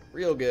 Vivian's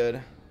real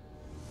good.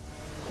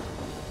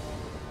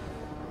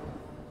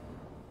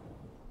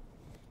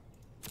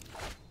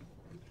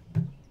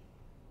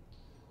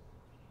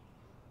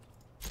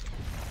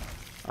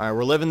 Alright,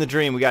 we're living the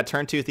dream. We got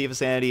turn 2 Thief of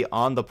Sanity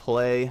on the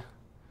play.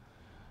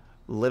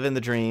 Living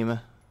the dream.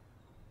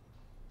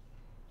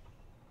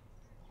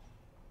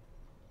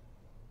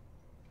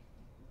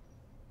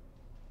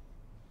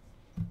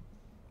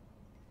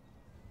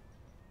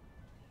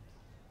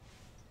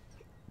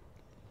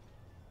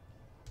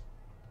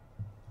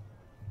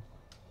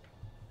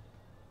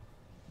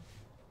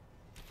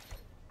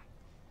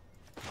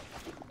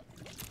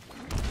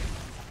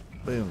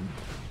 Boom.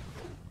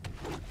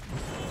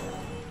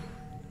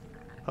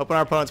 Hoping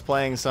our opponent's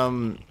playing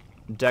some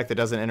deck that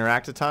doesn't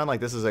interact a ton. Like,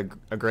 this is a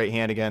great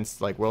hand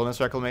against, like, Wilderness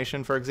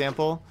Reclamation, for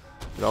example.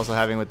 But also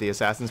having with the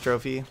Assassin's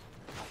Trophy.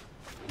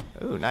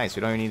 Ooh, nice.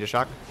 We don't even need a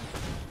shock.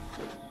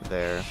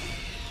 There.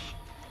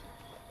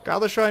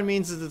 Godless Shrine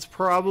means that it's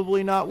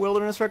probably not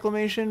Wilderness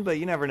Reclamation, but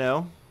you never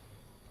know.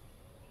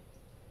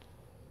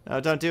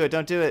 No, don't do it.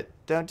 Don't do it.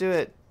 Don't do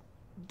it.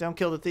 Don't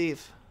kill the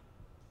thief.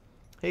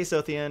 Hey,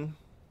 Sothian.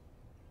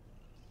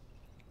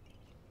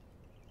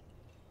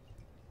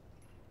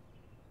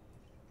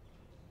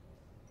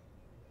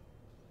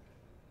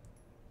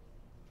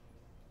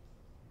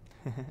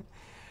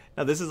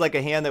 Now this is like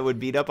a hand that would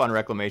beat up on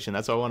Reclamation.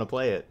 That's why I want to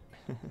play it.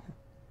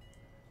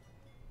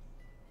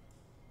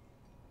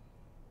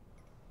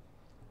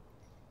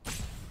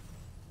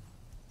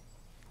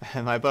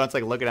 My opponent's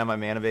like looking at my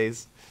mana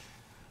base.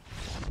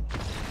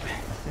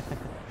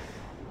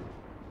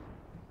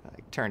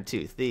 Like, turn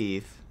 2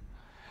 Thief.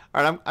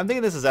 Alright, I'm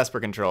thinking this is Esper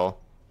Control.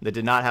 That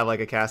did not have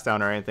like a cast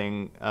down or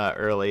anything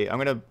early. I'm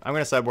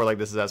gonna sideboard like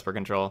this is Esper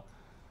Control.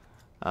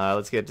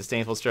 Let's get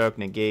Disdainful Stroke,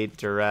 Negate,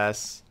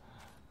 Duress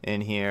in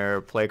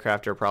here.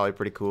 Playcrafter, probably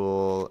pretty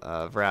cool.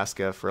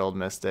 Vraska, Frilled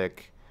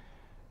Mystic.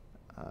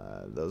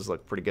 Those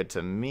look pretty good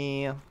to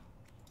me.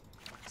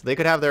 So they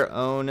could have their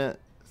own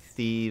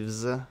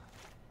thieves.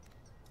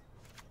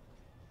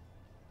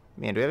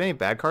 Man, do we have any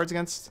bad cards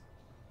against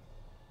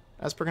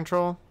Esper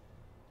Control?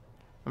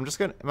 Am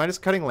I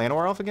just cutting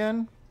Llanowar off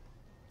again?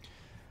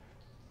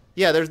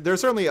 Yeah,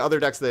 there's certainly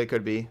other decks that it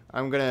could be.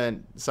 I'm gonna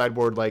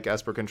sideboard like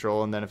Esper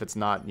Control, and then if it's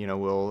not, you know,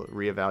 we'll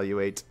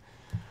reevaluate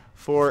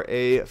for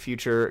a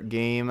future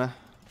game.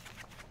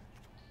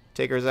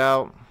 Taker's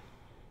out.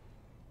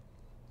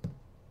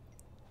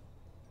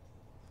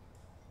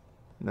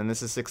 And then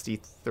this is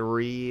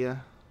 63. Get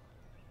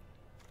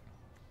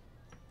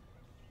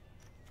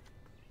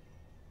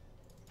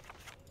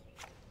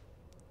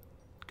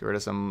rid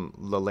of some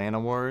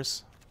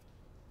Llanowars.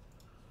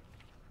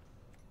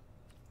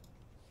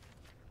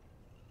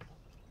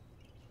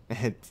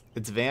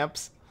 It's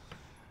Vamps.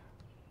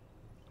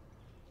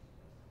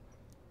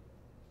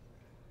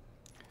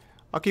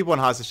 I'll keep one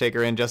Hostage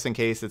Taker in just in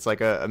case it's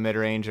like a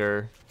mid-range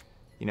or,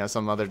 you know,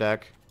 some other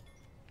deck.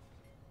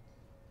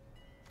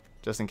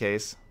 Just in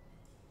case.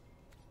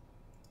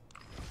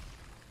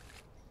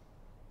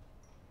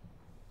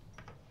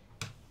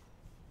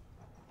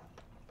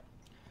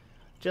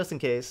 just in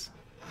case.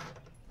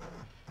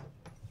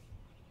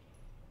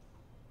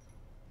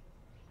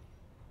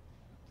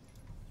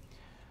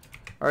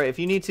 All right, if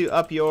you need to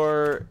up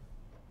your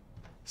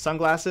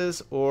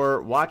sunglasses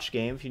or watch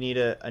game, if you need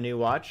a new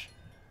watch,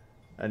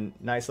 a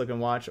nice looking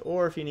watch,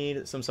 or if you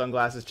need some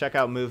sunglasses, check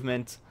out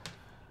Movement.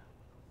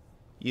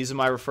 Use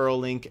my referral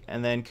link,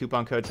 and then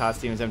coupon code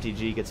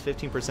TOTSTevensMTG gets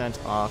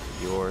 15% off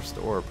your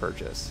store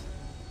purchase.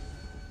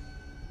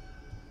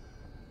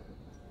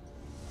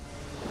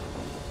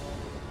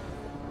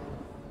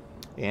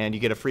 And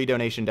you get a free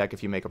donation deck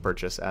if you make a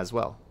purchase as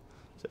well.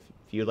 So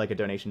if you'd like a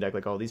donation deck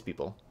like all these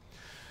people,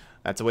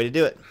 that's a way to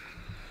do it.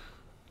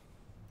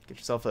 Get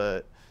yourself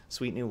a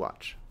sweet new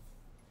watch.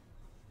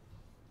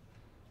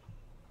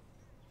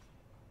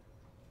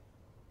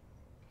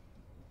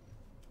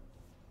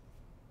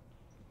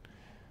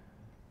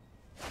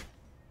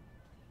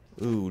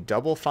 Ooh,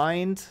 double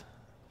find.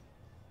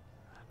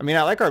 I mean,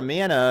 I like our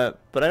mana,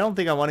 but I don't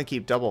think I want to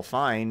keep double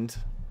find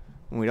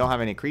when we don't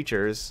have any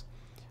creatures.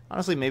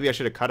 Honestly, maybe I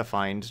should have cut a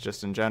find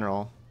just in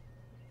general.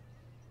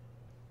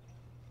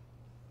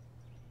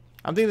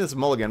 I'm thinking this is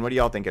mulligan. What are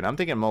y'all thinking? I'm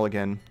thinking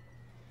mulligan.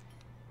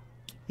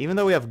 Even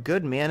though we have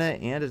good mana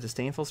and a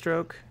disdainful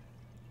stroke,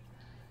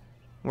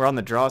 we're on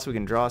the draw, so we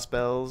can draw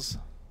spells.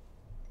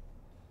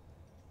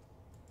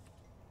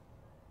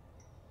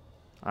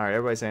 All right,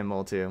 everybody's saying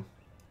mull too.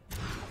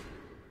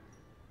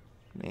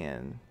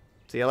 Man,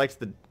 see, I liked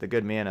the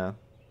good mana.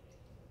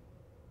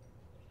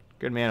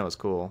 Good mana was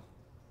cool.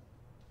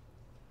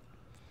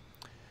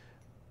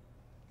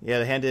 Yeah,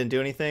 the hand didn't do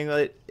anything.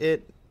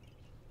 It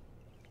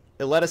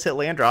let us hit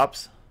land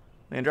drops.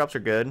 Land drops are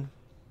good.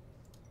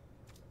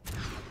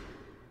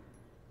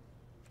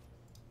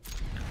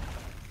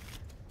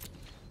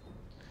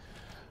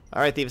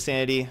 All right, Thief of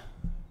Sanity.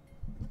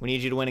 We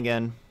need you to win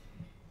again.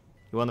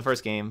 You won the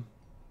first game.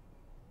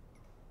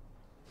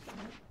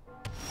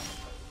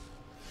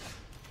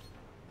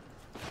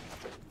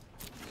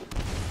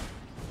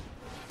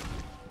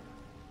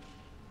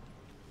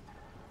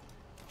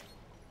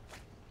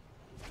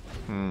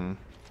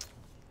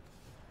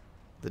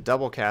 The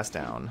double cast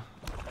down.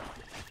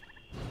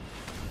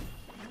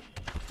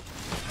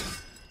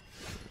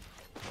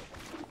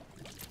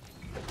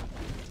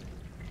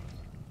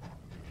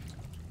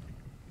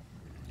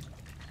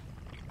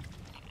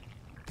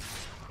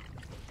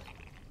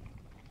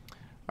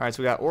 Alright,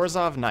 so we got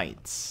Orzhov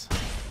Knights.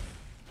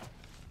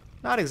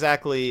 Not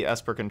exactly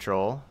Esper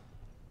control.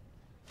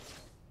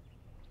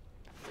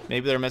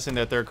 Maybe they're missing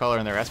their third color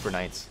in their Esper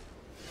Knights.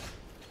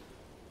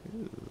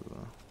 Ooh.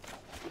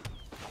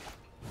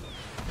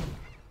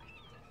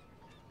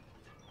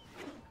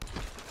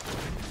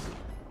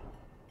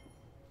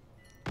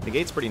 The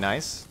gate's pretty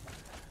nice.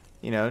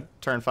 You know,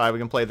 turn 5 we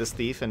can play this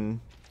thief and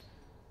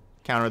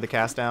counter the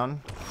cast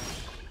down.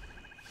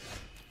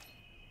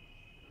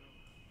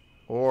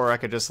 Or I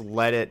could just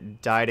let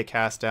it die to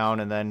cast down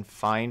and then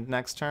find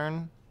next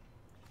turn.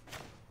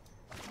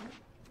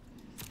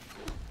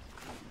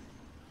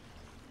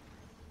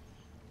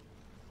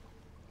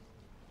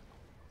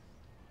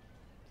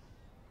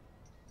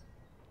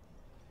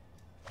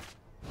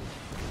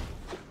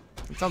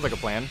 It sounds like a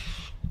plan.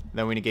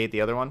 Then we negate the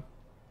other one.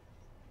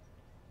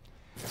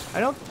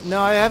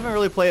 I haven't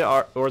really played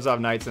Orzhov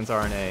Knight since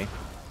RNA.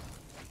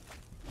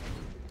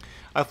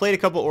 I've played a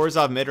couple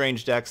Orzhov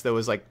mid-range decks that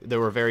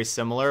were very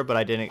similar, but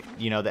I didn't,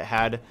 you know, that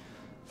had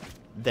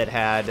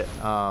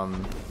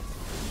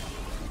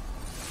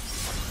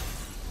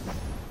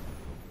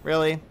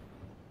really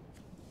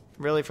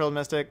Frilled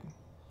Mystic?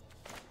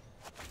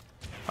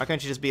 Why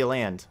can't you just be a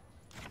land?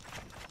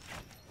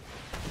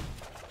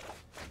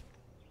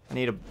 I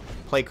need to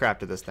play craft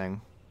to this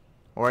thing.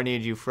 Or I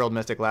need you Frilled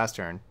Mystic last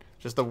turn.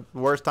 Just the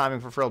worst timing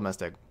for Frilled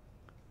Mystic.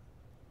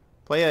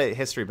 Play a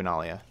History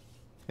Benalia.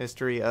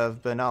 History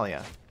of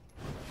Benalia.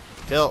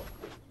 Tilt.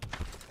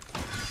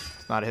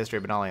 It's not a History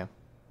of Benalia.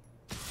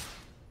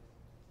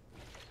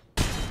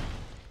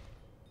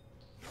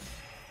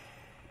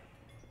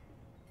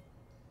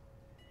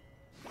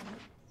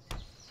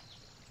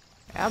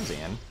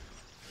 Abzan.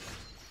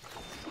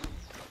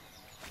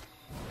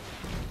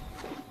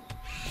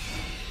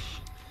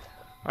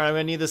 Alright, I'm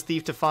going to need this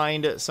thief to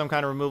find some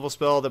kind of removal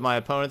spell that my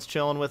opponent's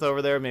chilling with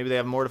over there. Maybe they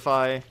have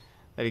Mortify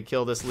that he'd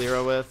kill this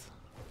Lyra with.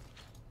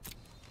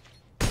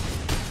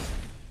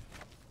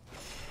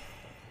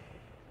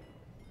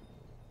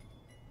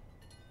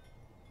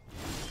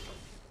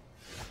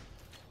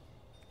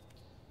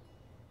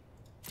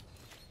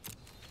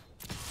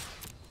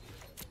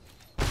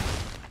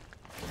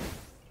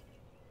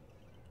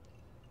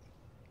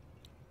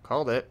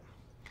 Called it.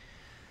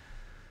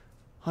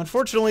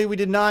 Unfortunately, we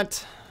did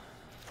not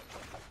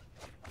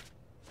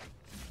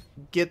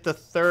get the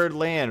third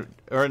land,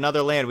 or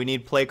another land. We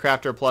need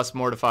Playcrafter plus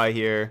Mortify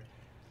here.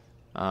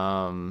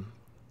 I'm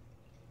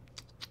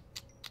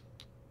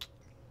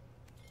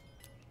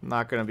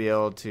not gonna be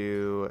able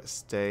to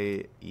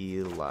stay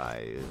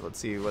alive. Let's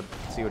see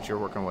what you're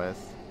working with.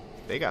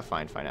 They got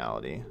Find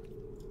Finality.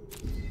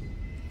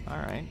 All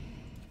right.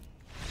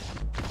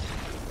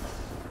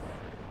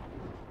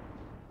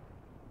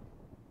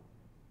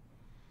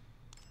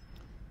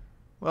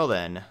 Well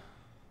then.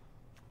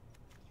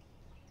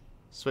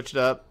 Switch it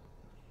up.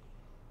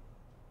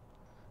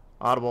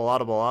 Audible,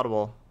 audible,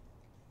 audible.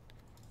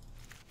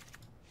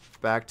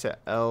 Back to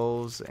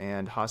elves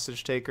and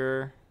hostage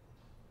taker.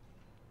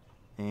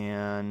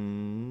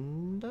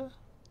 And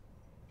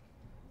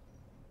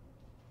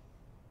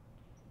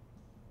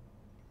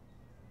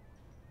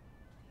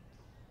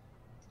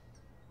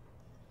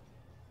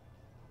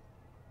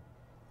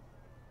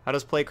how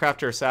does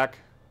Playcrafter sack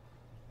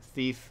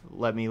Thief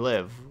Let Me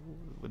Live?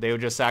 They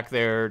would just sack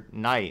their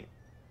knight.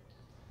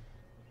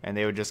 And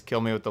they would just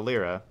kill me with the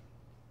Lyra.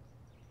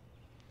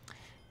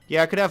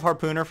 Yeah, I could have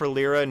Harpooner for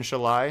Lyra and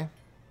Shalai.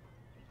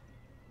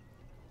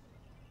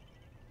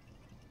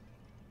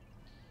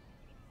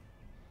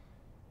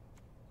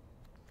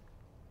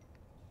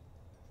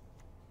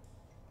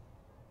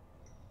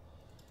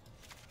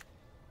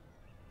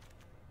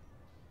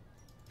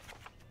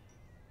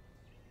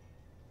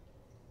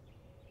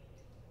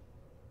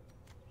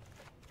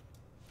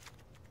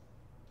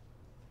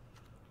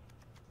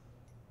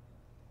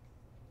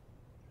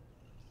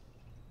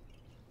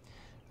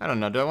 I don't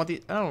know. Do I want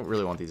these? I don't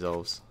really want these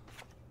elves.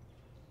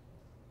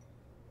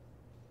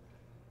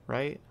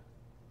 Right?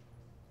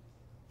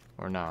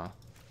 Or nah?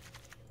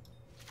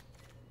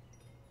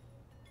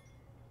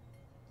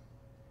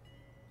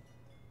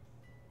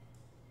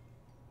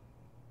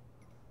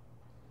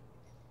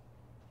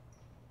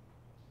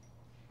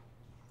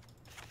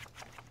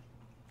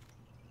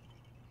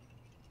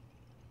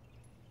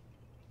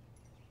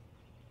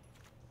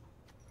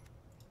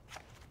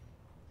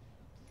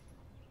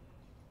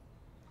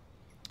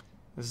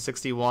 This is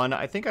 61.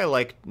 I think I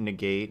like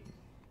Negate,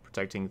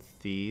 protecting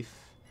Thief.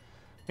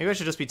 Maybe I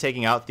should just be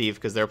taking out Thief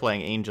because they're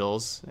playing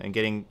Angels, and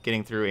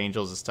getting through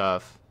Angels is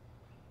tough.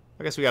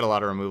 I guess we got a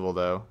lot of removal,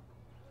 though.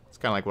 It's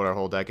kind of like what our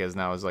whole deck is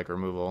now, is like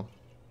removal.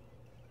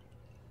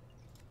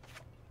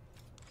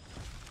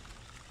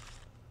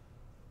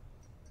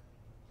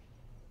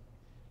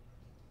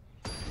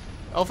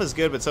 Elf is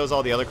good, but so is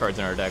all the other cards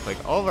in our deck.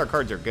 Like, all of our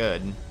cards are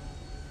good.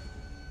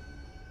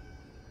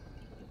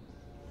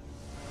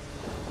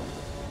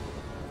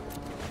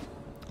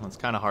 Well, it's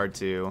kind of hard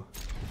to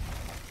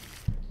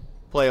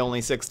play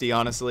only 60,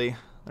 honestly.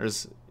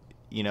 There's,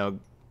 you know,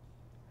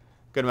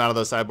 good amount of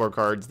those sideboard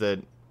cards that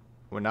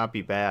would not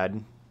be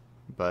bad,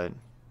 but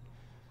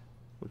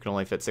we can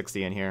only fit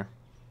 60 in here.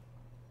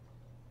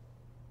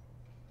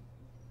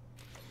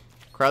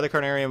 Cry the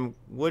Carnarium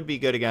would be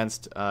good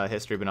against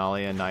History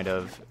Benalia and Knight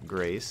of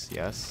Grace,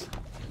 yes.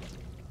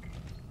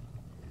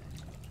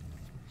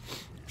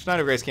 Which Knight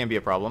of Grace can be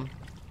a problem.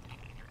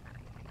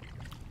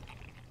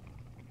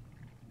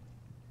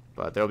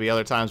 But there'll be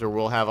other times where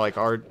we'll have like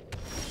our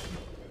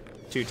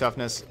 2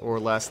 toughness or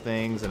less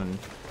things, and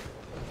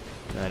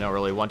I don't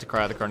really want to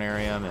Cry the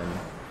Carnarium, and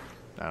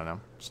I don't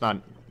know, just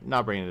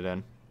not bringing it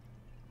in.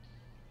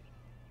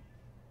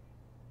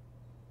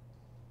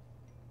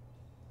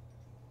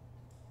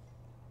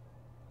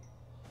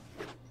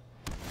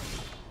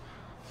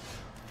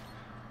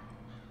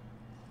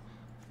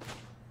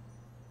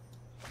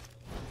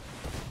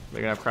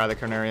 They're gonna have Cry the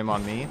Carnarium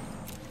on me.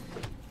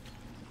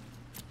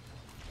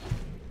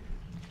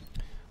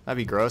 That'd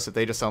be gross if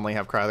they just suddenly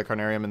have Cry the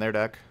Carnarium in their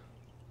deck.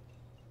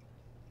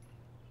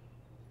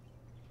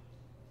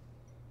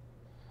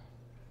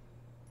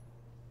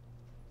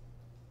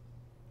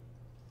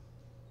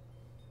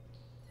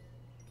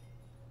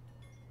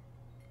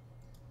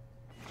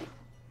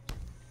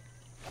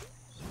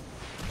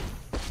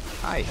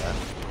 Kaya.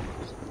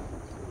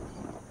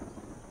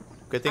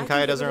 Good thing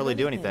Kaya doesn't really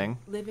do anything.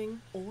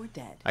 Living or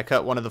dead. I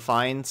cut one of the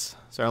fines,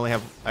 so I only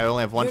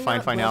have one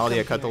fine finality.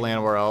 I cut the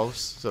Land War Elves,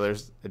 so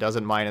it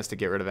doesn't minus to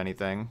get rid of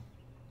anything.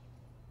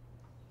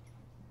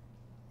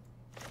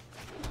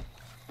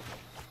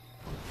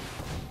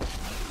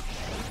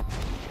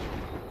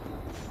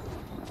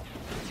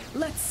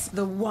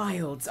 The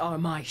wilds are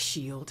my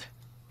shield.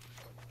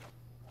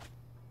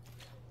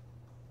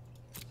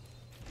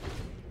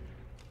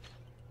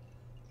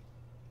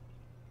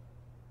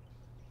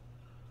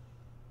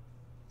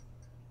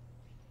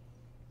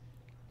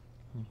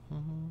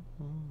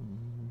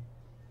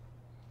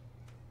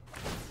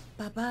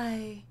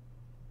 Bye-bye.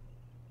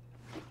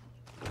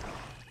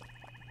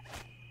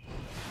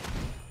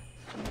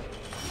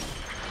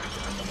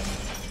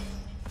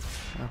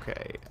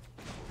 Okay.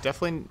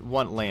 Definitely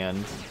want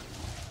land.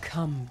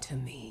 Come to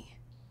me.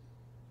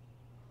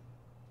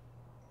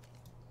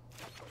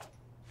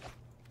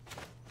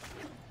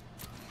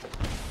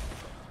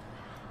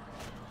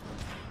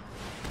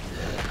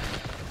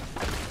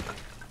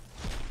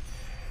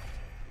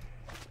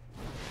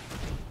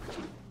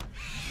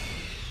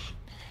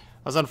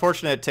 It was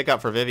unfortunate tick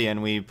up for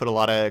Vivian. We put a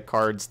lot of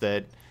cards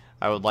that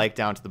I would like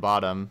down to the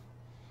bottom.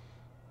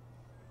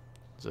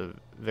 It's a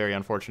very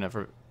unfortunate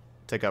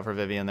tick up for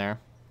Vivian there.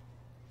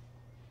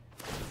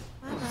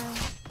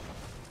 Bye-bye.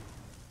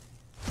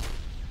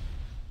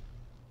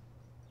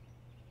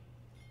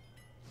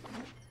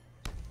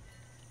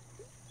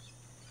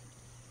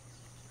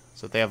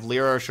 So if they have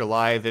Lyra or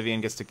Shalai,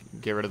 Vivian gets to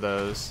get rid of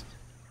those.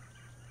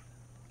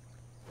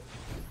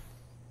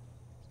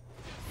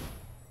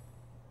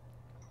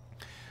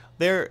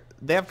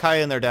 they have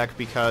Kaya in their deck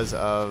because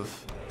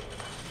of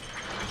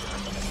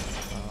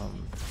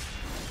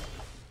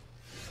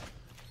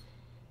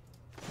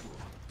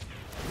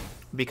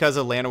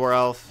Land War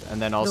Elf,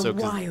 and then also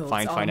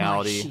Find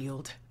Finality.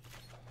 Shield.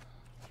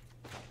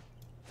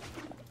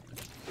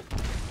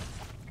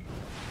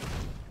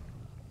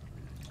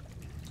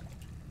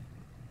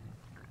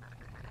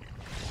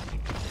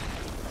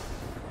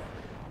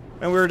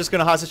 And we were just going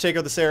to hostage take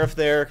out the Seraph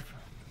there,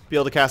 be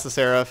able to cast the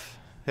Seraph,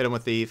 hit him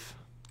with Thief.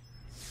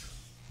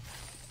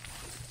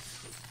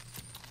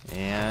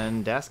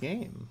 And that's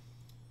game.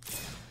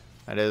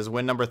 That is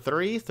win number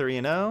 3,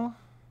 3-0.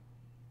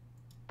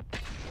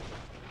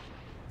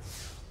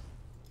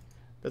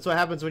 That's what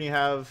happens when you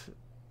have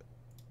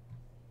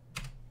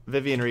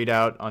Vivian Reed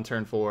out on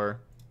turn 4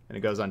 and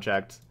it goes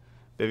unchecked.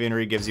 Vivian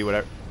Reed gives you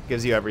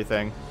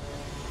everything.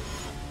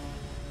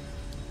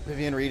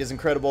 Vivian Reed is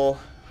incredible.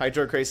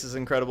 Hydro Crace is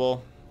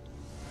incredible.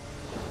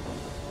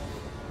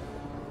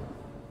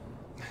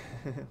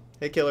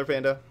 Hey, Killer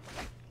Panda.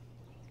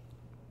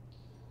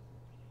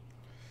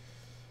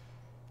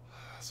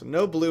 So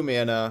no blue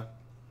mana.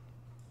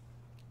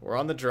 We're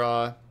on the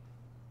draw.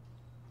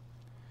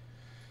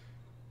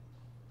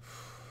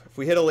 If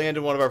we hit a land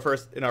in one of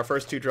our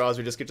first 2 draws,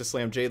 we just get to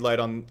slam Jade Light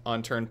on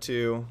turn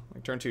 2.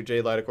 Like turn 2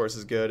 Jade Light, of course,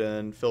 is good,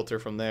 and filter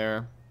from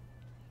there.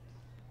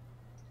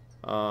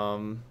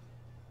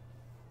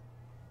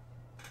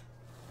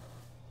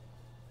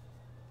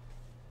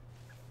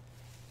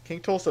 King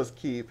Toll says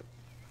keep.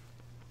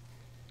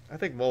 I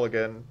think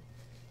mulligan.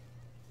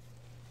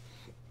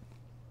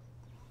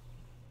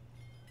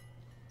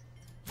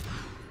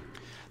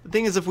 The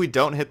thing is, if we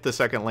don't hit the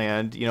second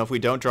land, if we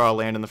don't draw a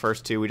land in the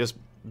first 2, we just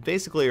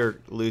basically are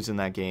losing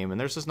that game. And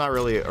there's just not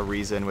really a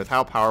reason, with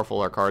how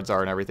powerful our cards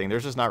are and everything,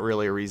 there's just not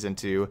really a reason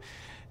to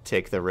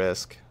take the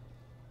risk.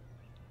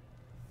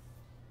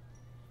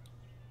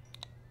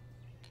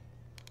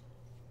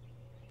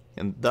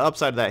 And the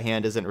upside of that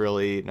hand isn't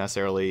really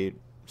necessarily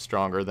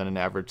stronger than an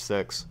average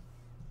 6.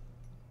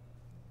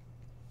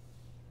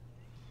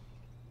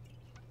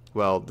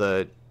 Well,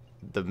 the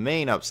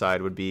main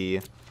upside would be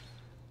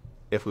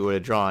if we would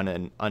have drawn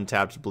an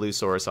untapped blue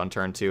source on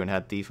turn 2 and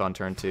had Thief on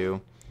turn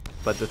 2.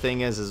 But the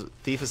thing is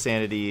Thief of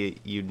Sanity,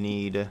 you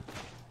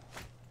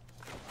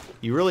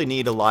really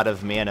need a lot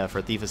of mana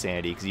for Thief of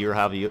Sanity, because you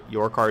have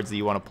your cards that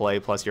you want to play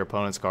plus your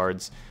opponent's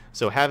cards.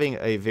 So having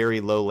a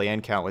very low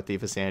land count with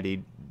Thief of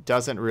Sanity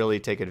doesn't really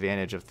take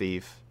advantage of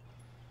Thief.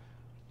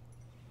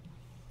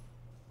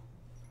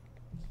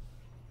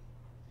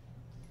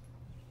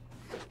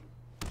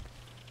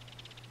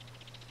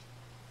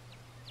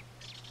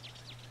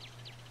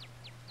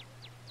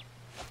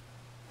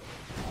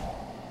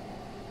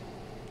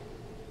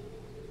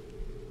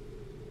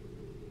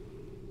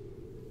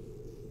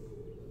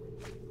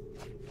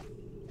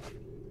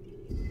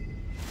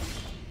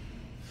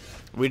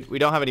 We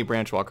don't have any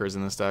branch walkers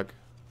in this deck.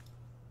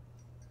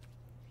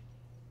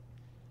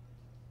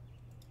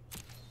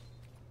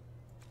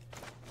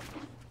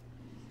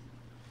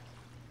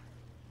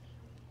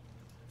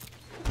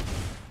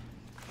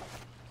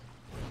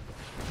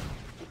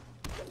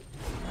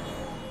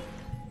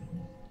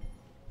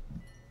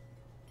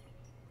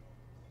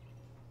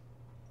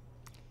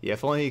 Yeah,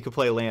 if only you could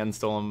play land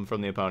stolen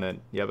from the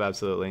opponent. Yep,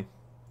 absolutely.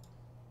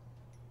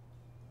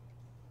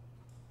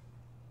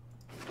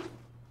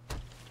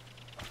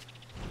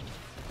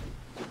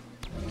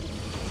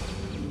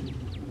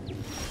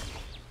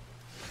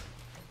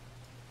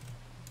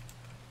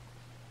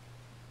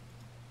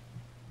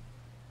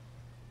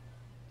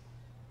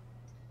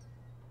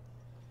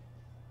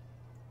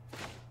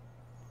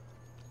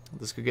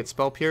 This could get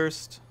spell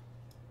pierced.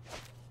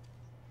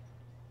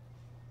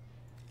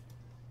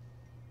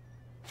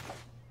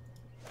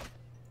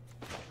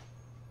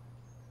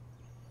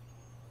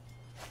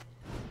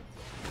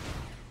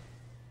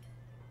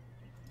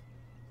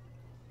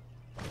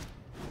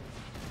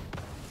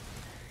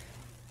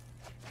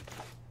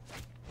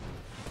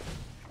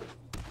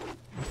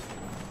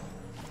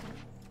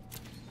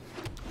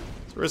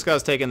 So risk I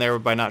was taken there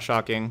by not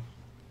shocking.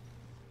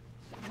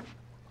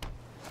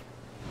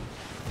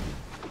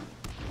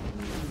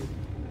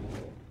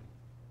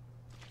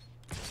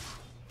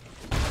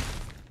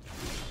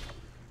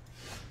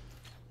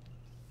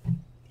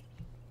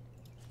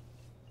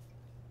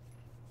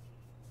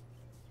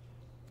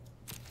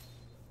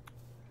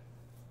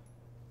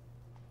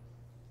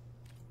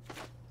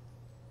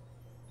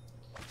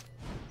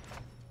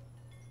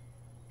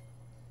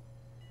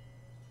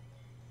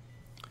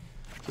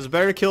 So is it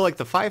better to kill like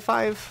the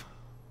 5/5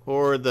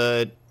 or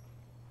the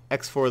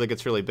X4 that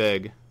gets really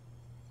big?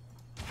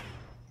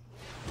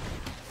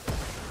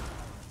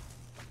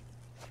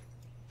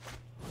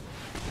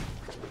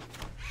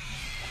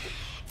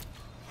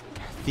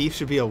 Thief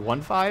should be a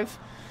 1/5?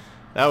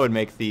 That would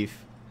make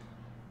Thief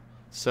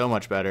so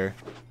much better.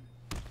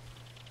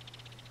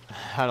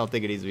 I don't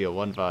think it needs to be a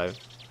 1/5.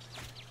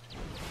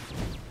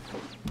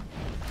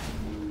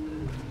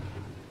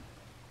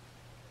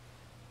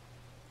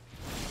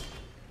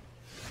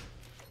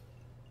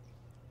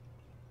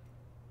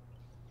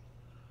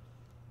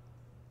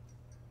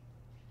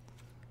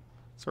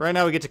 So right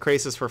now we get to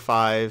Krasis for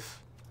 5.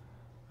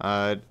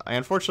 I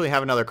unfortunately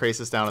have another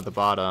Krasis down at the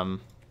bottom.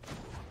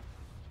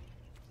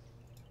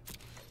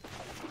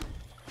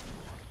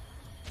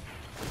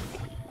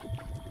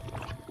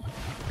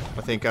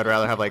 I think I'd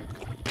rather have like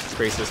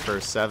Krasis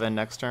for 7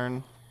 next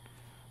turn.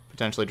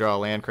 Potentially draw a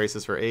land,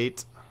 Krasis for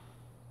 8.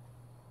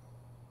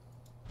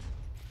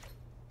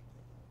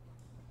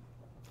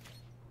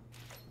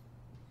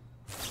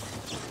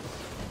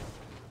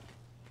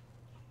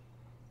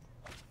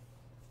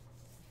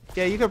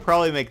 Yeah, you could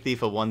probably make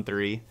Thief a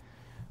 1/3.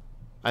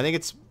 I think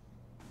it's...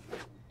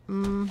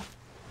 I'm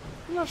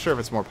not sure if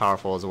it's more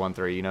powerful as a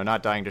 1/3, you know,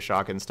 not dying to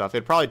shock and stuff.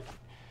 It'd probably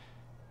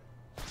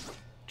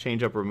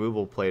change up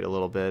removal plate a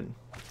little bit.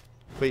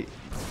 But...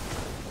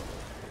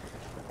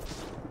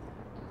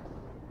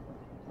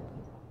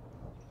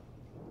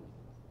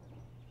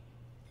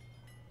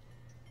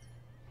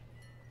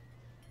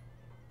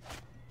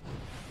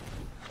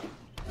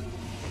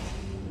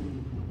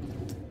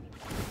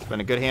 it's been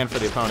a good hand for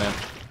the opponent.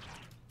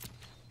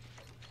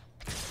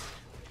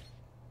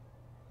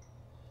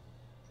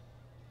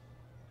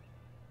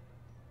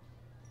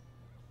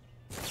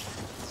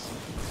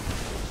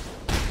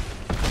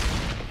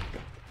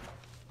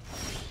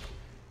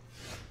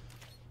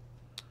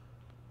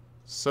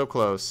 So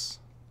close.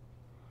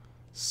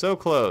 So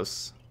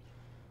close.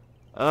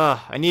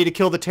 I need to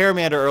kill the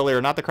Pteramander earlier,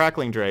 not the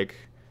Crackling Drake.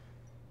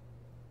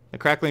 The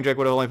Crackling Drake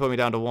would have only put me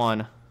down to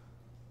 1.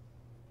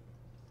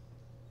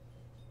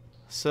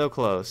 So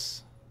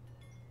close.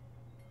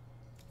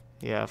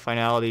 Yeah,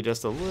 finality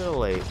just a little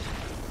late.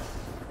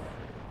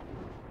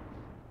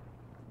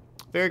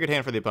 Very good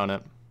hand for the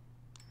opponent.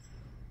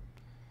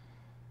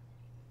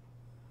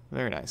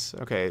 Very nice.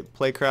 Okay,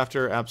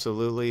 Playcrafter,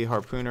 absolutely.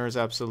 Harpooners,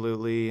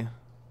 absolutely.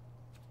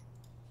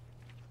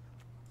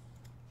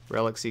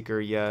 Relic Seeker,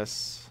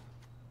 yes.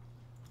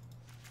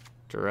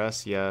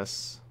 Duress,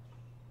 yes.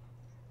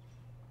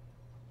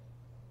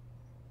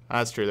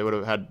 That's true. They would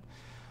have been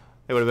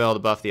able to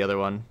buff the other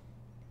one.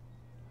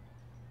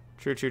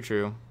 True, true,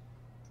 true.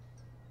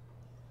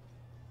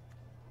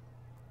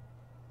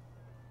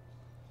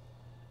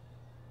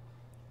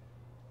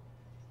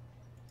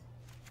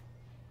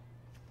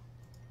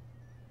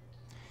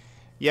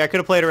 Yeah, I could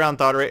have played around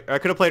I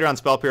could have played around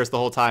Spell Pierce the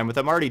whole time. With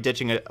them already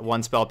ditching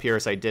one Spell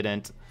Pierce, I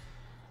didn't.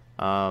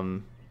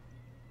 But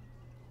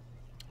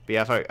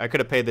yeah, if I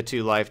could have paid the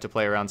 2 life to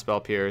play around Spell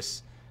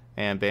Pierce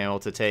and been able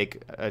to take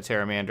a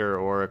Pteramander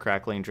or a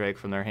Crackling Drake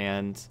from their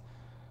hand.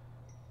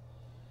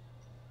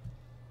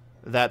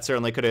 That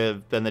certainly could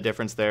have been the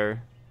difference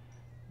there.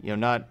 You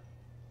know,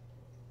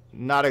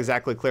 not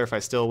exactly clear if I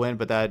still win,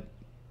 but that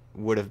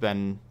would have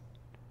been,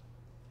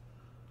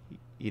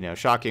 you know,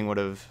 shocking, would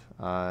have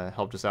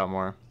helped us out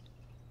more.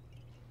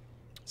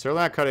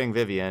 Certainly not cutting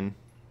Vivian.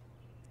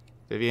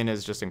 Vivian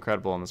is just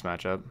incredible in this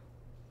matchup.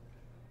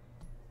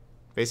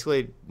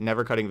 Basically,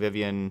 never cutting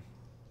Vivian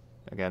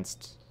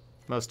against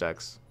most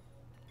decks.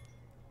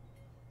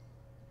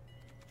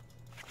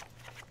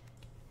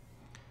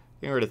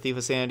 Getting rid of Thief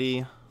of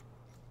Sanity.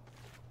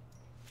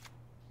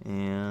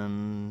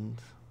 And...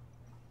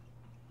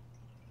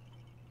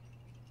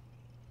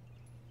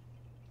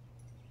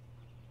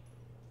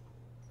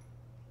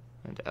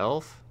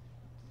 Elf.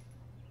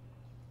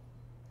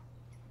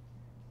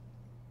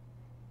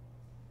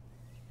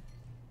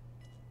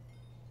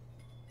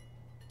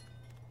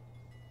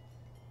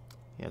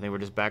 Yeah, they were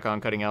just back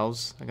on cutting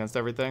elves against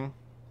everything.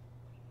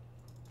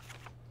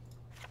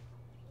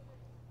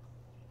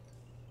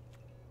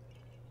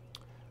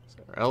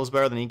 So are elves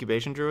better than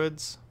incubation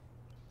druids?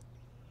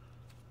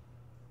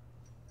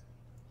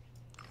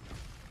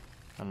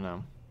 I don't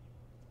know.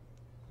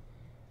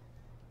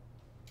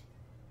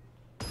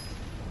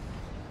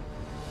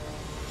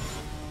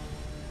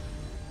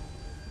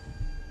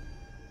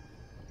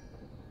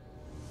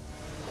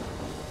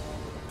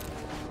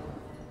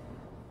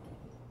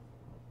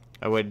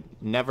 I would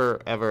never,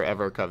 ever,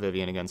 ever cut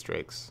Vivian against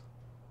Drakes.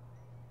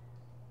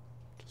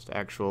 Just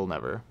actual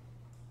never.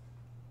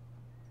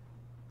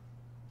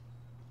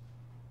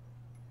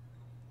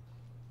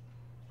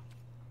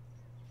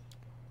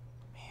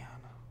 Man.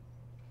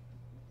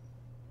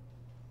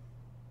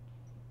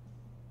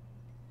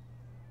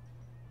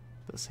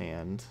 This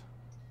hand.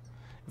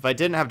 If I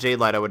didn't have Jade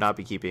Light, I would not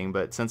be keeping,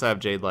 but since I have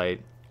Jade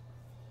Light...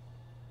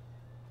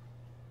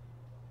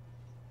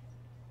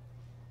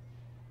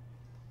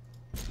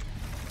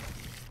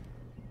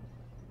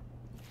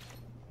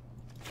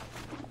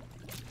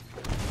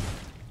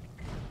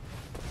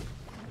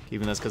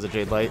 Keeping this because of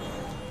Jade Light.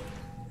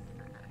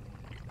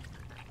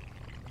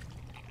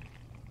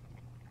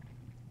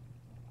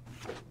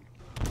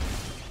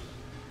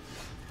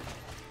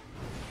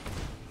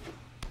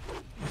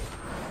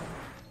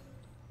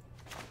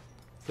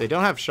 If they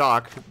don't have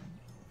shock,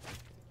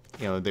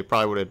 you know, they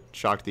probably would have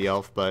shocked the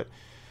elf, but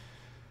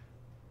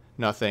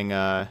nothing, you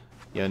know,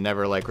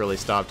 never like really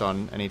stopped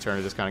on any turn.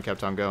 It just kind of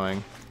kept on going.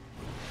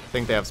 I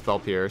think they have Spell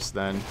Pierce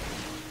then.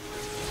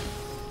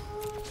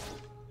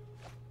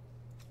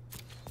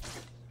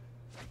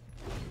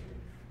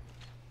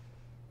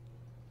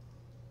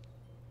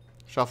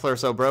 Shuffler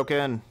so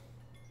broken.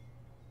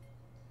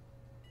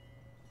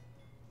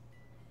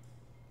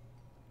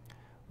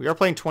 We are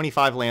playing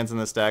 25 lands in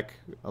this deck.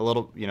 A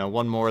little, you know,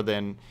 one more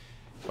than...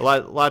 A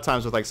lot of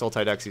times with like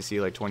Sultai decks you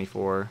see like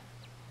 24.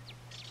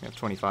 We have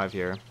 25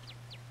 here.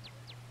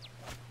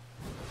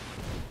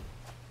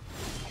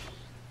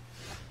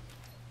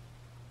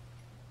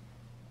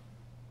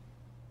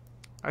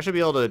 I should be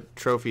able to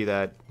trophy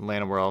that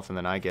Llanowar Elf and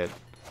then I get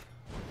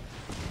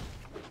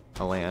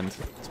a land.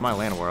 It's my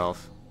Llanowar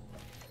Elf.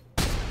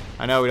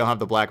 I know we don't have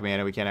the black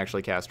mana, we can't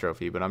actually cast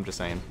trophy, but I'm just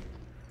saying.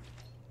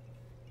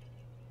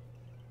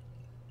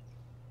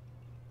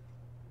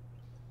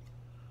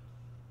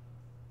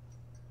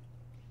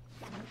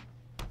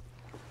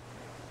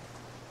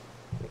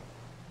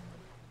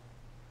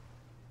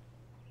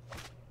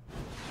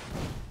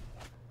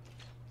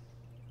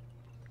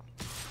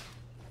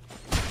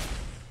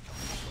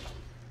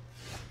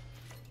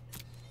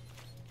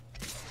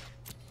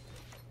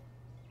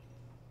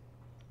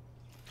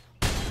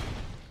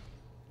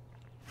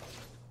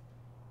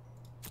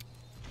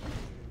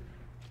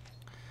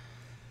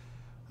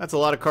 That's a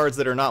lot of cards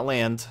that are not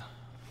land.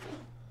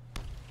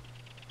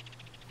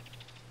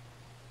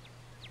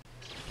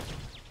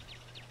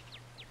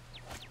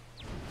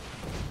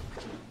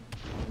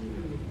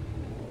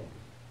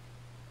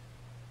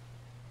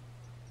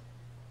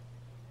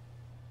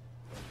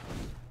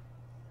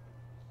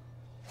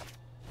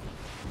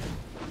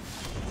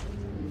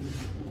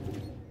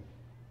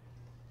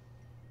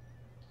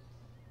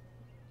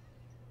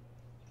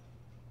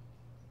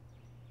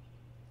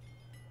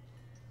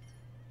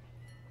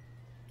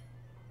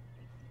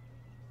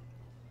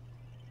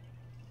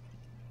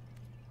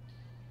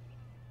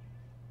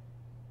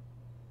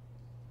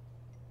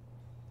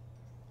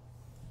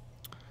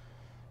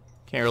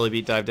 Can't really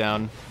beat Dive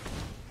Down.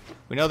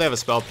 We know they have a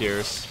Spell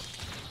Pierce.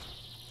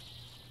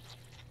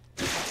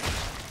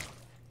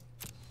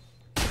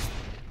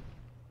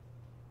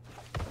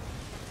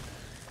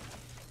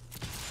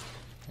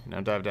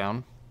 No Dive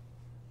Down.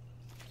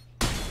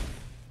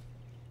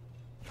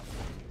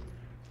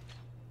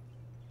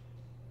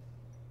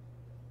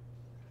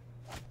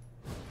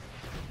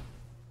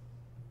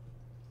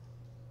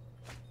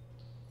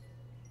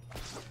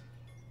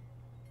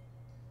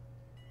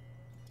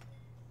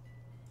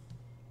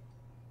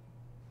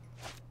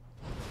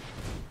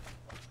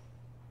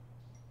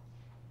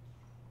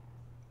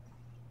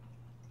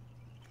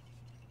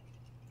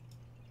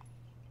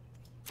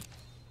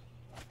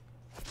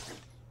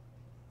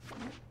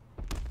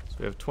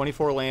 We have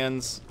 24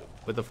 lands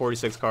with the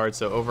 46 cards,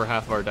 so over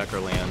half of our deck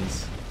are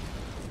lands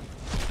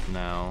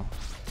now.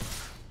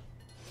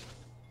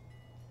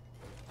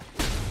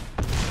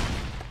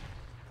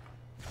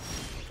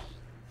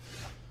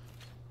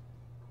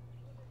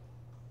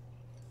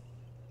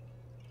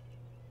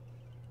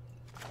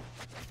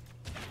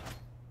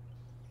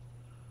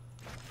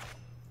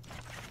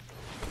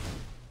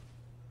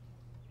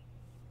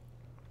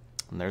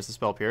 And there's the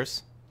Spell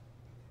Pierce.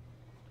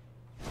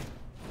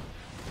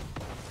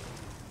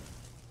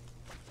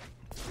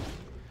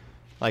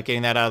 Like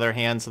getting that out of their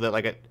hand so that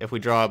like if we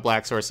draw a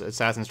Black Source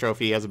Assassin's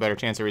Trophy, he has a better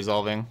chance of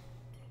resolving.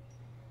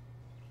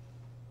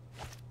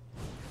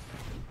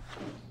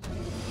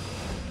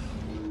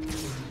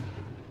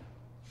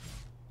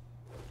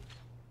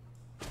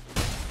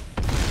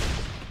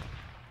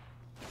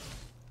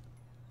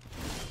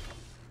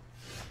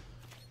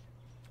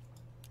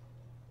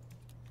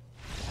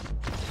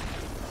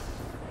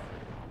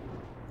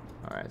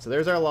 Alright, so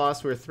there's our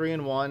loss. We're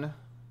 3-1.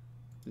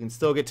 We can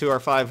still get to our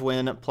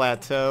 5-win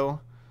plateau.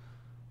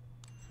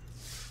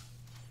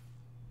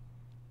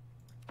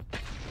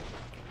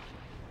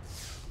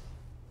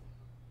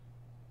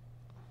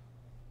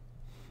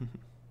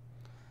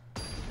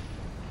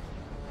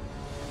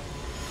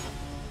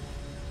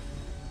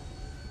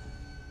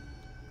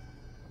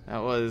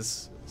 That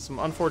was some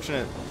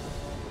unfortunate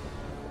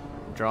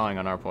drawing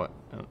on our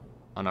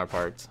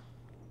part,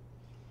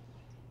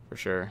 for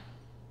sure.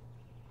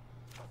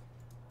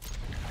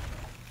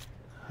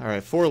 All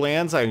right, 4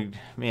 lands.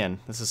 Man,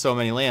 this is so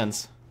many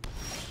lands.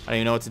 I don't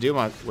even know what to do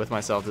with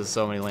myself. This is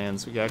so many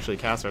lands. We can actually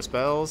cast our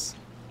spells.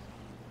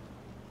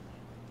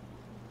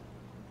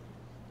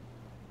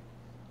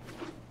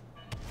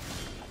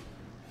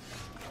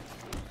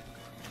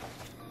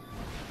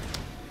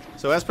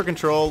 So as per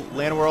control,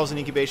 Llanowar Elves and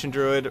Incubation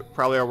Druid,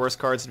 probably our worst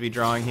cards to be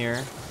drawing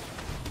here.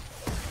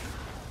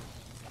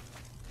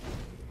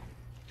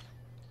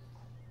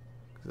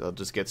 They'll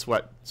just get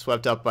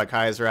swept up by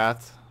Kaya's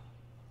Wrath.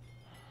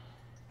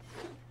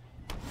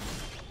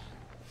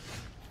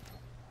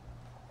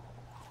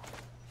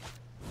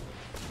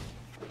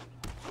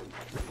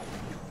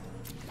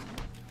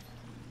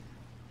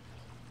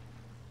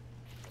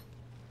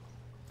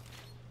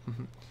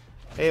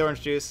 Hey,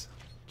 Orange Juice.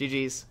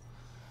 GG's.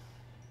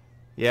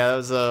 Yeah, that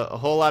was a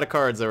whole lot of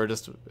cards that were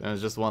it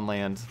was just one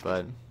land,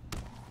 but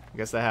I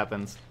guess that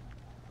happens.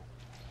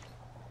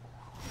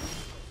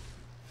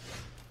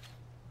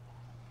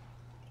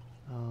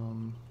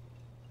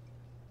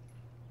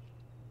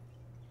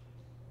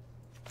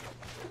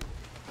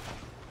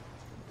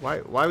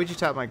 Why would you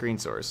tap my green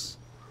source?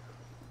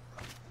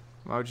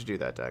 Why would you do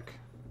that, deck?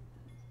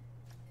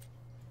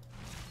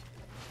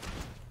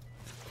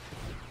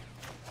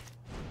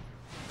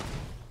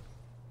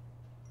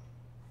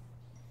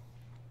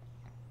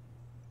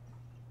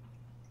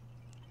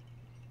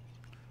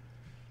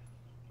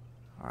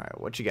 Alright,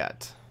 what you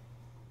got?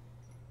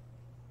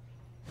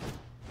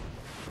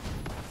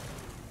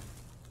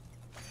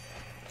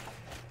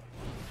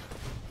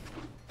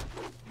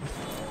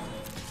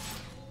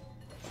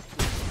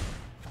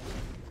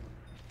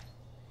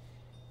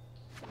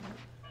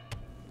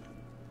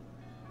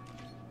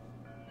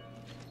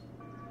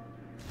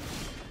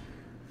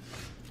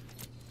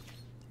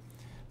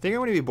 I think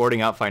I'm going to be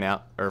boarding out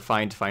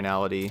Find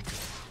Finality. I'm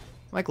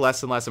like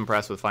less and less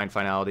impressed with Find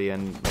Finality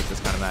and like this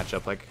kind of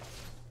matchup. Like,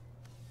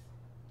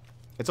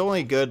 it's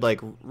only good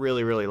like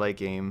really late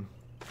game.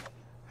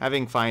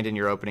 Having Find in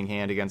your opening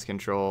hand against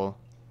Control,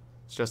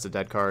 it's just a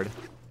dead card.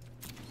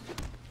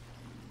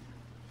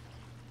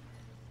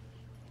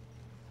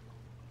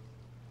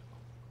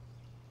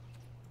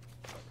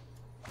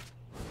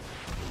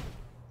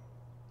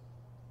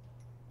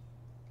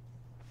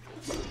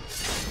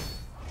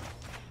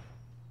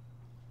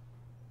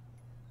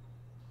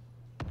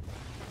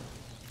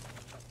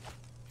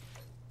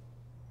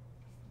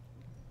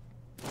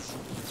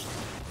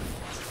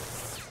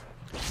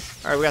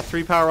 All right, we got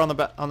 3 power on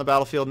the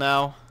battlefield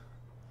now.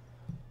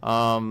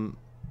 I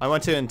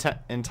want to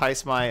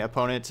entice my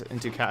opponent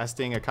into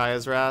casting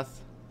Akaya's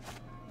Wrath.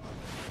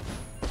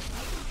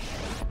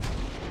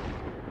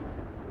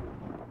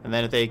 And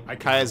then if they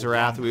Akaya's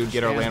Wrath, we would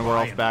get our land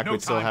war back.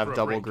 We'd still have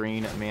double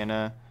green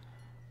mana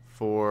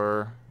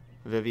for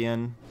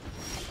Vivian.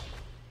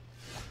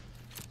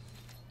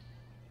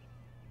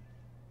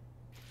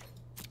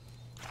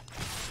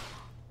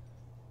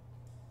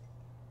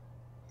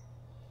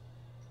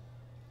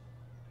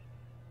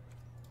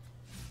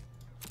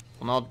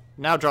 Well,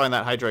 now drawing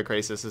that Hydroid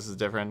Krasis, this is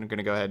different. I'm going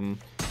to go ahead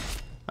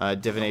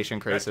and Divination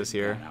Krasis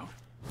here.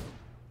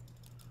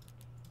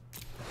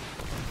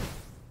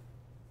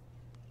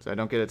 So I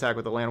don't get attacked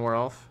with the Land War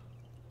Elf.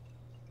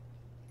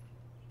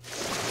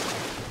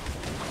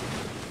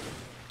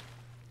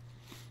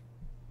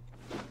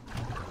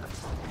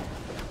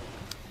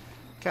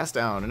 Cast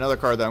down, another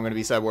card that I'm going to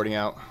be sideboarding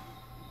out.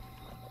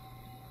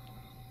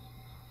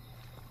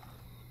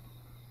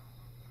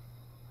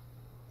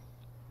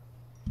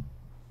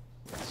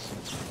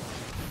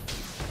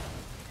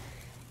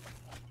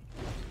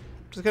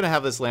 Just gonna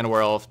have this Land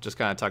War Elf just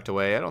kind of tucked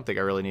away. I don't think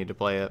I really need to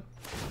play it.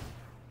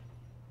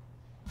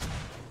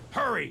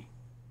 Hurry!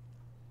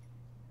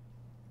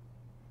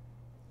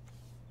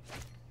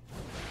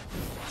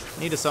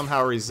 Need to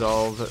somehow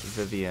resolve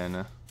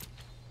Vivian,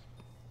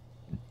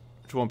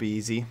 which won't be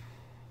easy.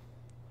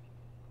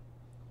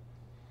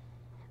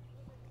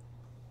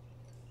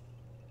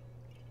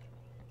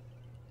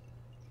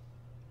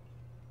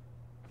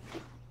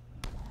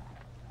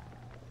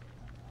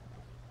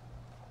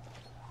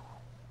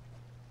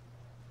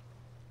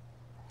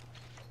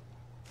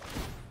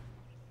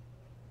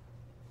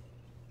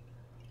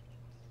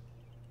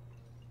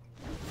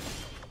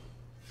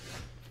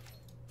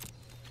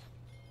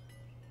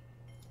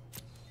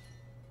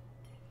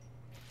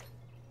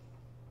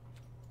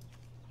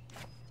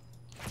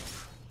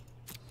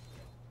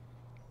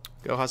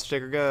 Go, Hostage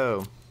Taker,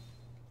 go.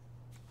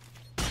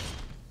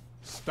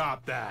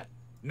 Stop that.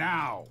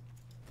 Now!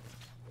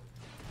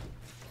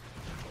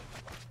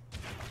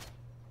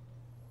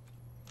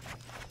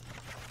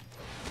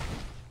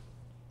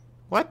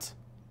 What?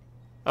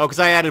 Oh, because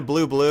I added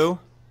blue.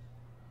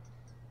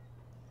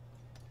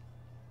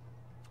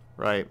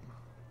 Right.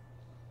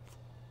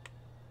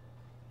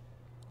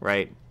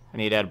 Right. I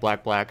need to add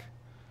black.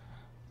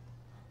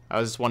 I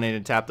was just wanting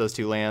to tap those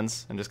 2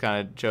 lands and just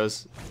kind of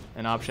chose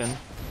an option.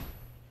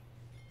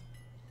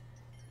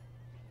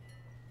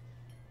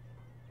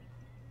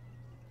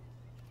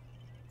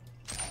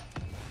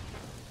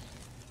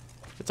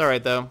 It's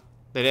alright though.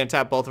 They didn't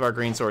tap both of our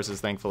green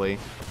sources, thankfully. We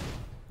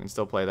can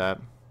still play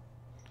that.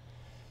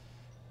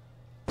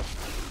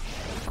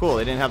 Cool,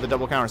 they didn't have the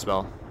double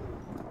counterspell.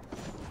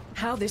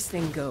 How this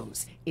thing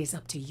goes is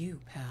up to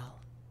you, pal.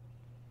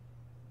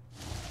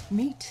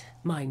 Meet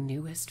my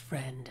newest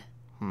friend.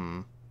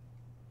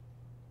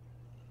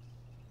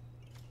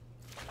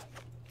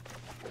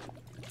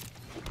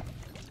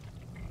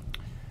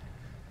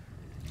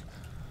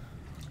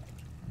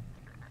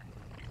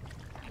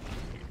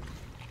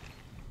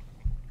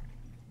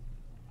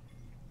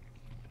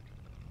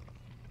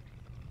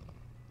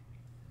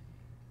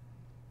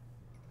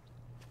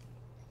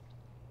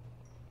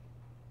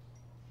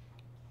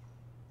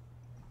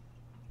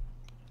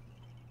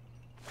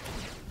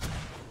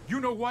 You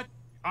know what?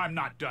 I'm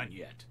not done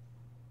yet.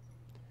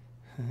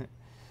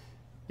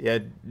 Yeah,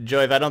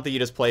 Joey, I don't think you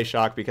just play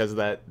Shock because of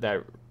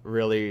that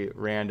really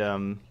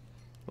random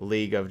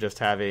league of just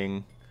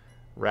having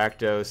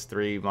Rakdos,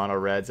 3 mono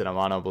reds, and a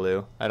mono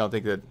blue. I don't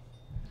think that...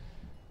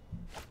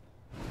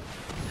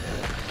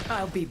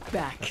 I'll be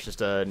back. That's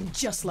just a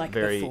just like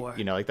very, before.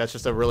 you know, like that's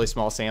just a really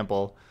small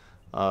sample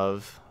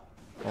of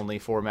only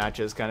 4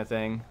 matches kind of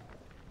thing.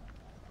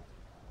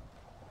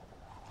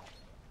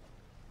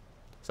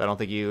 So I don't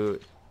think you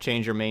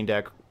change your main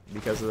deck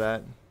because of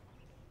that.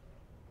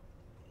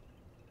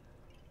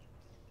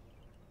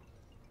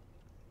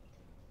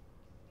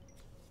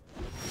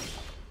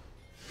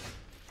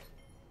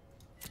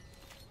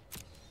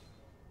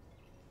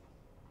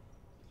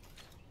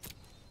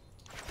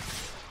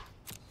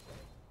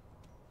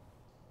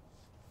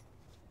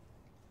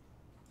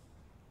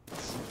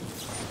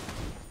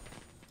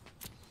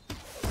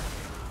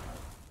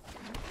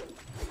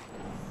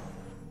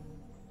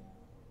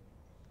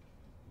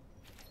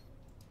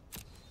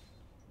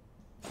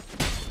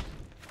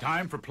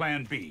 Time for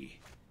Plan B.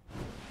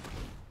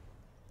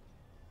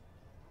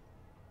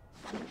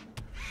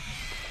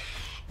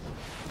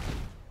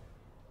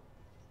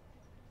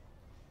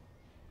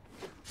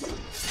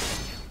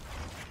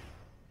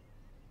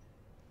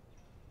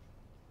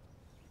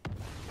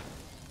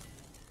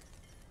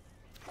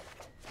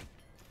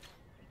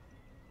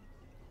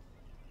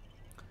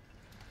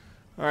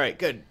 All right,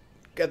 good.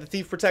 Got the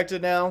thief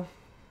protected now.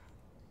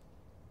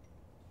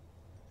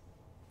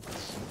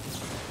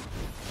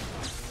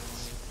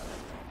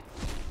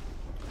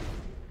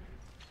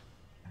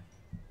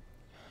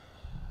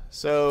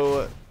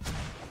 So,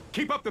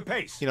 Keep up the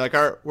pace. you know, like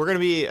we're gonna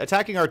be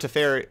attacking our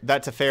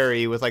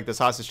Teferi with like this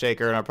hostage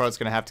taker, and our opponent's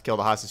gonna have to kill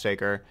the hostage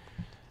taker,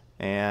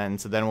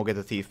 and so then we'll get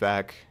the thief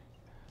back.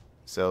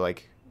 So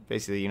like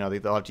basically, you know,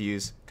 they'll have to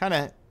use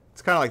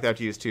it's kind of like they have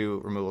to use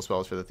 2 removal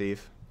spells for the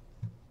thief.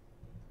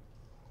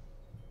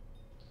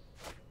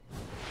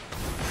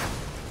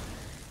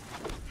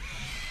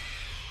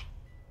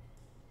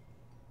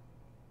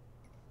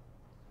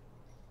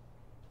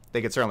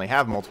 They could certainly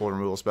have multiple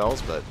removal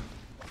spells, but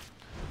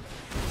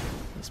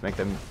let's make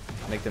them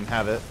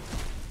have it.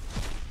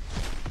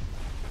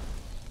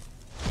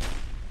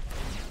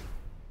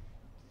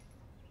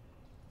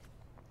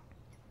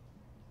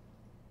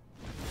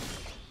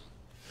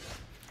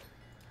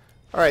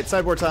 All right,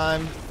 sideboard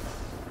time.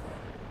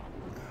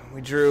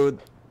 We drew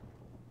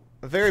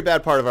a very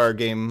bad part of our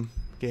game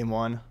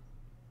 1.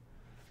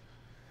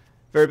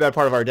 Very bad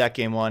part of our deck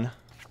game 1.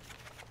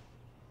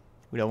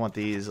 We don't want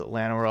these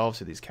Llanowar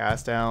Elves or these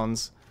cast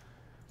downs.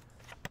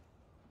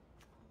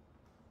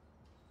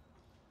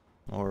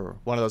 Or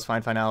one of those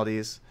fine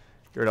finalities.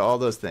 Get rid of all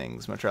those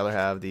things. Much rather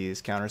have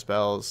these counter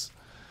spells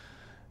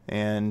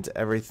and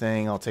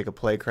everything. I'll take a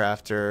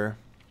Playcrafter.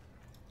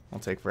 I'll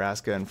take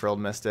Vraska and Frilled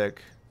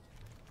Mystic.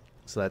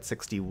 So that's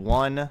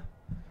 61. Got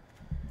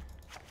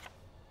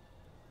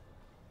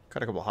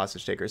a couple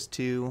hostage takers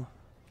too.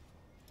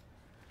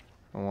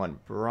 I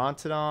want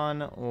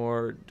Brontodon,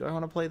 or do I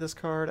want to play this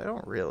card? I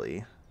don't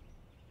really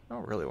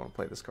want to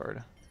play this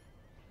card.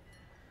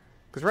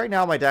 Because right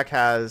now my deck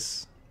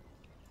has...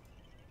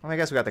 Well, I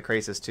guess we got the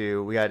Krasis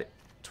too. We got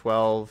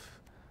 12,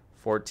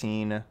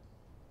 14,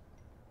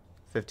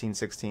 15,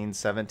 16,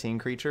 17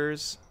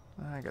 creatures.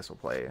 I guess we'll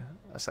play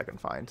a second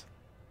find.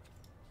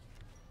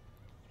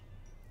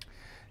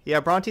 Yeah,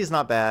 Bronte's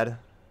not bad.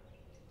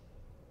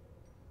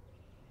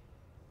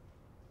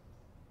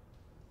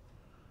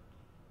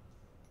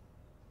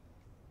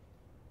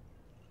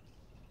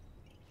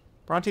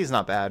 Bronte's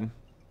not bad.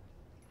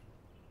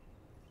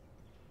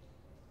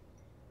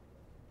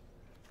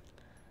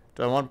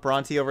 Do I want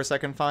Bronte over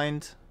second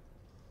find?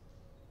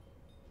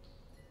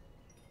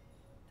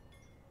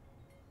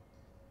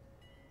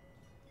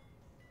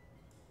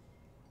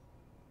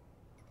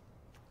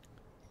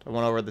 Do I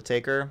want over the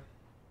Taker?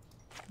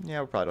 Yeah,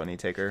 we probably don't need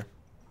Taker.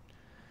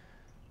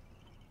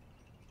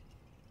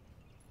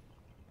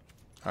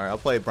 Alright, I'll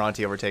play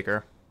Bronte over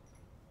Taker.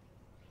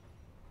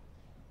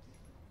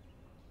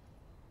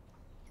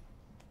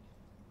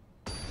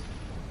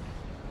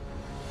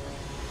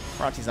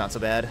 Bronte's not so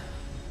bad.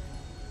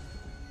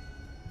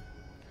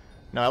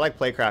 No, I like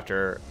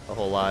Playcrafter a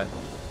whole lot.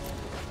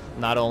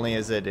 Not only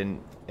is it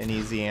an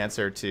easy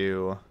answer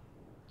to...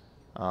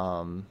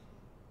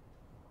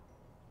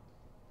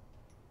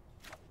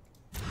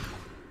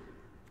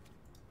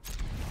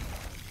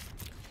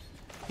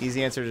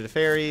 easy answer to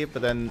Teferi,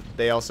 but then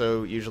they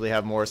also usually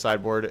have more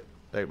sideboard,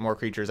 like more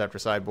creatures after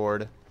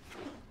sideboard.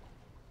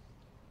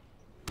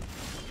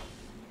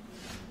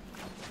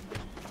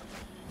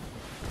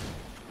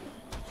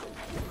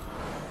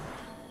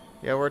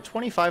 Yeah, we're a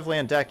 25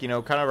 land deck, you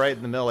know, kind of right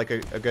in the middle, like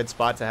a good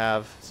spot to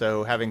have.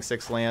 So having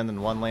 6 land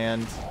and 1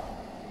 land,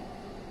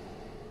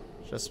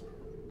 just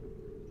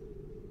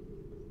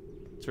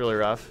it's really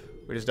rough.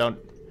 We just don't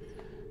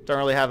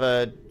really have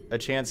a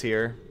chance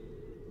here.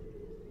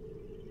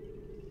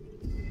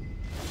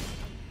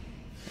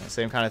 Yeah,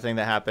 same kind of thing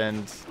that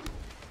happened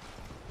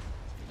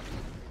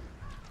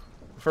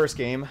first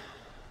game.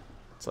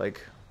 It's like,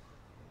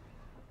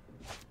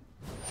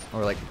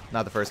 or like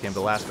not the first game, but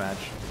the last match.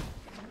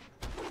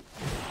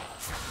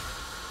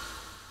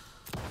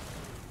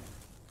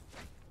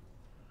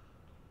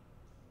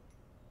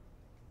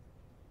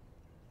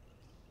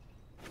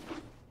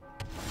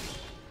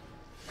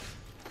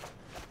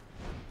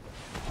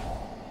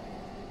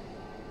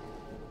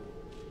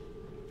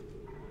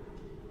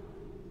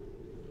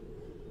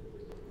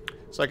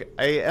 So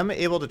I am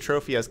able to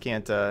trophy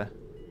Azcanta.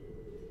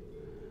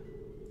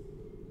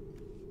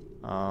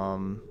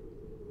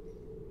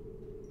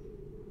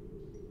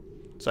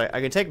 So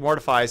I can take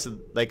Mortify, so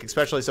like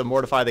especially so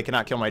Mortify they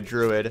cannot kill my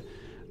Druid.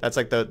 That's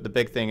like the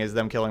big thing is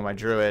them killing my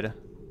Druid. And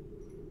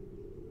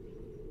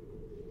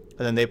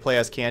then they play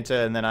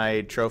Azcanta, and then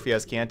I trophy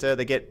Azcanta.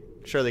 They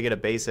get a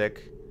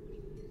basic,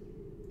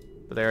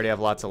 but they already have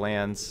lots of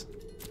lands.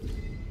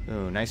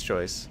 Ooh, nice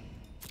choice.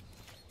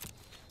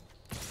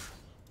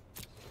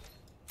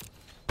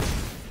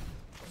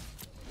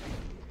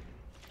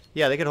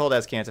 Yeah, they could hold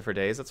Azcanta for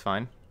days. That's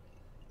fine.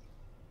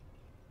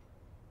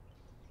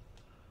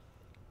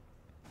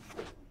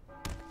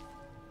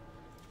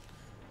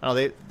 Oh,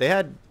 they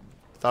had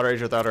Thought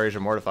Erasure,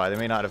 Mortify. They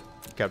may not have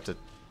kept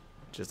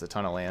just a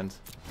ton of land.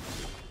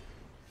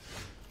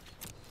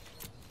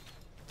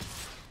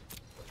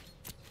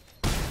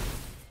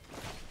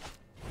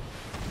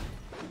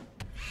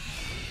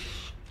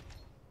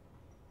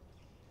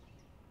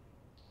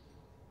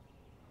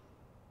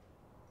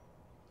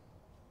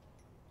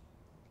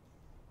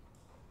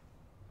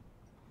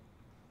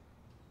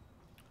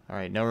 All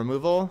right, no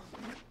removal.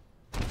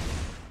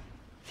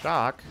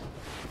 Shock.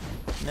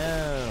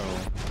 No.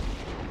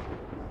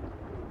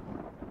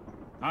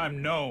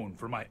 I'm known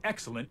for my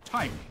excellent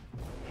timing.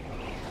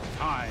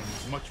 Time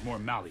is much more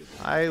malleable.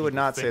 I would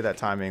not say that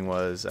timing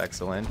was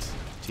excellent,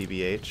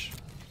 TBH.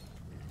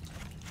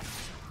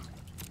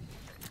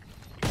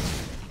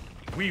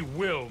 We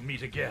will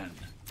meet again.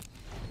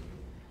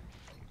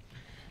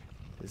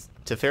 Is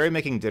Teferi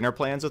making dinner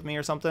plans with me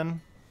or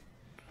something?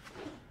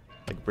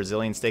 Like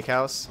Brazilian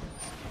steakhouse?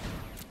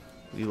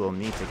 We will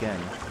meet again.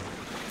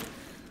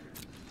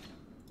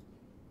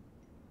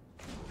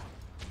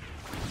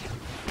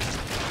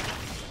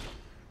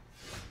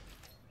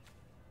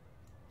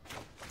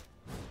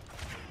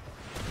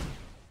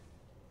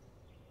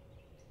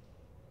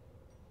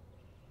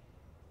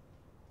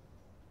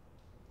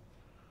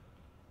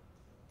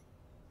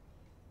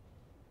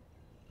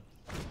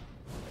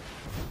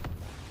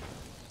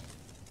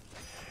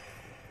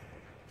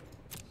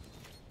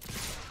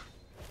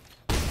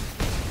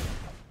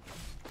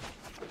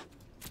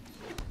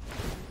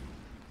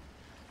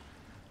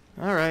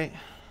 All right.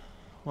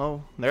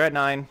 Well, they're at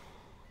 9.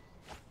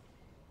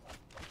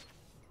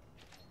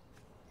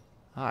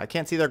 Ah, I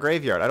can't see their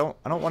graveyard. I don't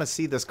want to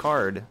see this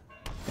card.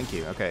 Thank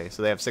you. Okay,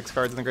 so they have 6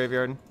 cards in the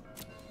graveyard.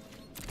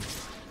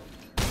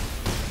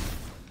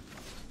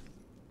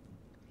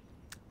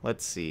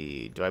 Let's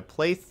see. Do I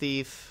play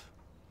Thief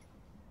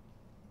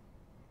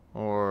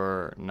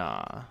or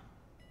nah?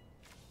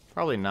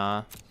 Probably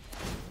nah.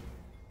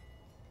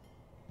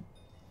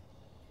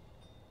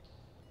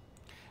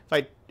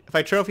 If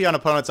I trophy on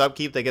opponent's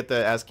upkeep, they get the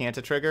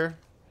Azcanta trigger.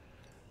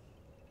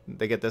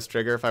 They get this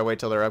trigger if I wait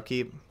till their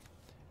upkeep.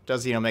 It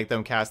does, you know, make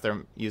them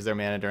use their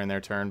mana during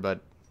their turn,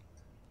 but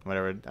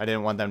whatever. I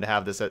didn't want them to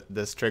have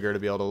this trigger to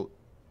be able to,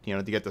 you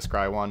know, to get the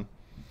Scry 1.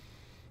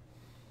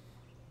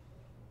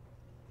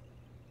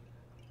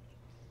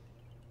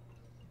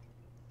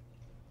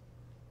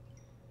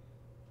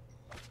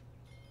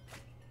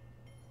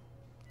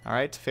 All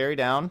right, Teferi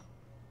down.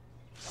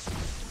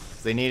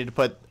 They needed to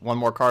put one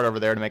more card over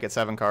there to make it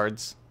 7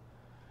 cards.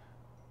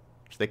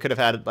 They could have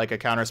had like a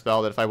counter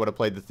spell that if I would have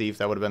played the Thief,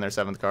 that would have been their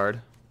 7th card.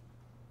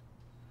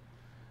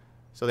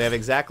 So they have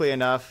exactly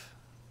enough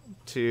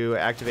to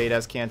activate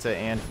Azcanta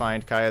and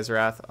find Kaya's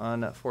Wrath,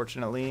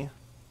 unfortunately.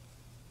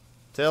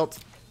 Tilt.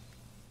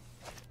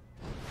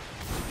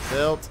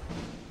 Tilt.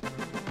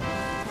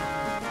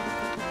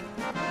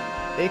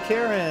 Hey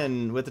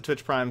Karen with the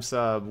Twitch Prime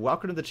sub.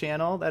 Welcome to the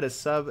channel. That is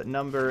sub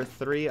number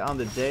 3 on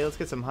the day. Let's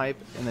get some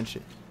hype in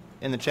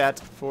the chat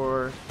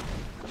for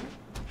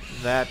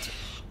that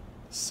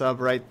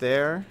sub right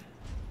there.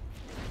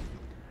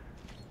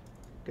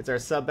 Gets our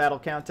sub battle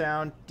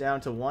countdown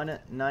down to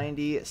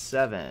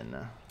 197.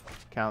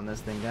 Counting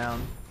this thing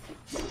down.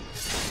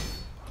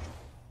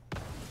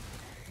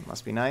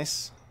 Must be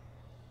nice.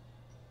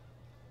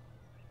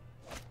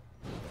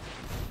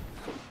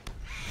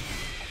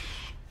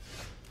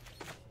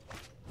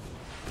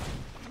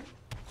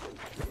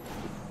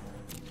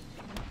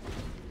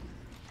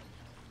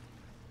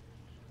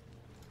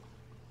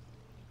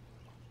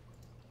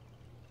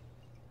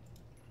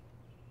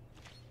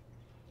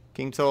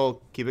 King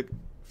Toll, keep it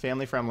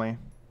family friendly.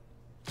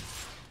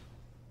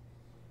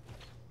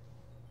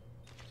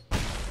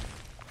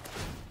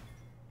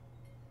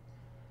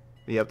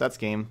 Yep, that's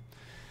game.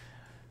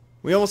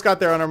 We almost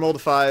got there on our Mold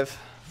of 5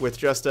 with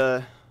just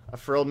a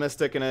Furled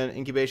Mystic and an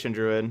Incubation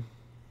Druid.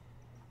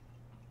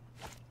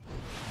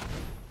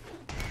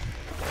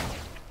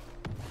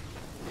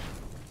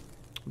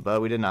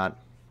 But we did not.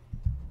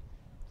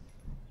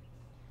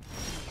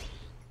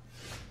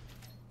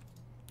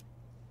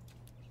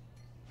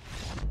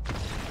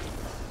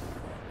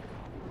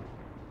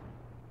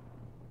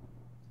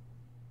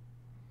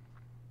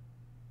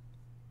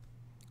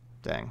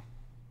 Dang.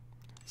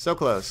 So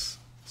close.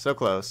 So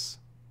close.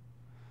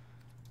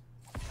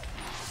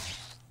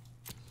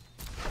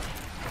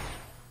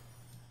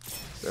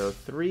 So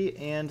 3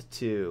 and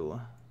 2.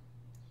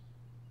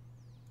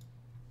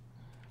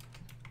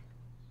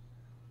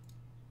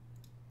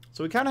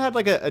 So we kind of had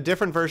like a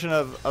different version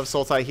of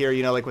Sultai here,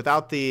 you know, like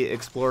without the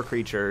explore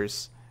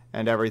creatures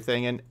and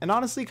everything. And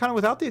honestly, kind of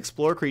without the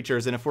explore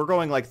creatures, and if we're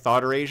going like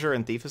Thought Erasure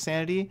and Thief of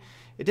Sanity,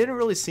 it didn't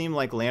really seem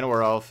like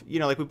Llanowar Elf, you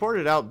know, like we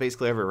boarded it out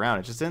basically every round.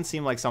 It just didn't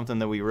seem like something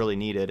that we really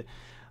needed.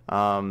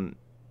 To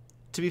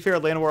be fair,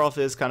 Llanowar Elf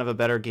is kind of a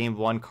better game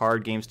 1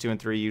 card. Games 2 and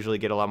 3 usually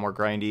get a lot more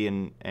grindy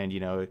and you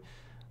know,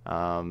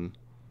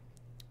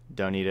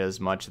 don't need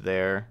as much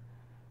there.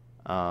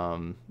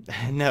 No,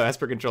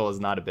 Esper Control is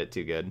not a bit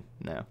too good.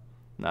 No,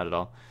 not at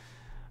all.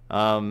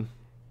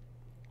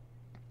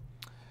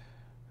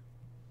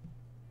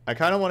 I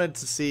kind of wanted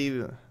to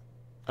see,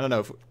 I don't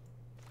know,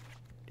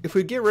 if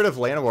we get rid of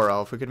Llanowar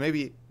Elf, we could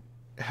maybe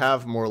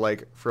have more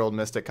like Frilled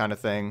Mystic kind of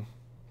thing.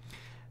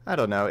 I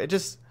don't know. It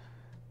just,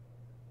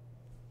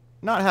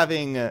 not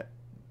having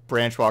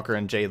Branchwalker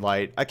and Jade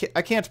Light, I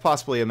can't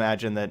possibly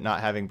imagine that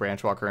not having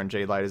Branchwalker and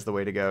Jade Light is the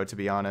way to go, to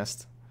be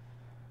honest.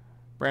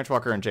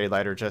 Branchwalker and Jade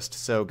Light are just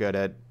so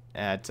good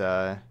at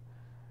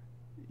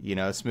you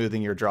know,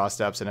 smoothing your draw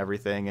steps and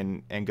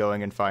everything, and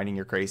going and finding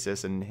your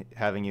Krasis and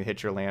having you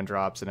hit your land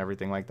drops and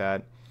everything like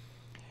that.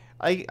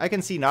 I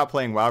can see not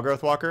playing Wild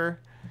Growth Walker.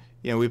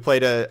 You know, we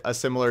played a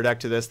similar deck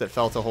to this that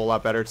felt a whole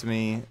lot better to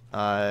me.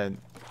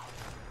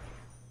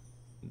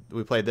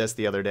 We played this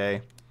the other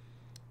day.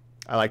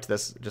 I liked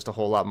this just a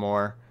whole lot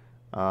more.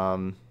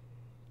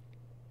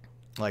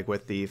 Like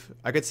with Thief.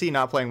 I could see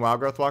not playing Wild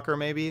Growth Walker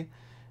maybe,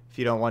 if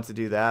you don't want to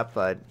do that,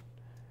 but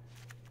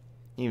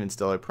even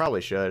still, it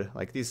probably should.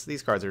 Like,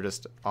 these cards are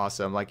just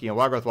awesome. Like, you know,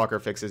 Wild Growth Walker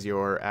fixes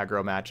your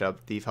aggro matchup.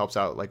 Thief helps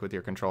out, like, with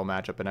your control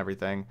matchup and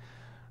everything.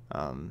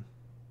 And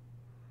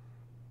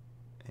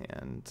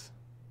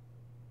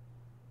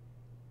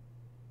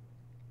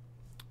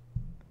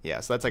yeah,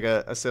 so that's like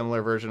a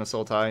similar version of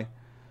Sultai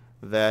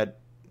that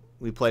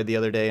we played the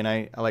other day, and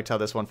I liked how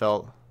this one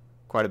felt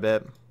quite a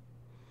bit.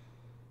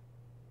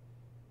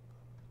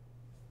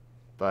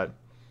 But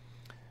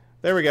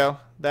there we go.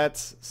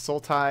 That's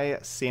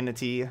Sultai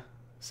Sanity.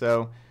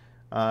 So,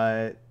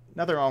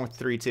 nothing wrong with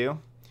 3-2. All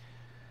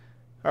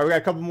right, we got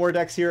a couple more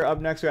decks here. Up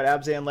next, we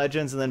got Abzan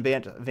Legends and then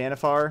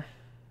Vanifar.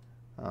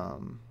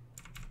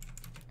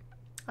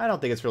 I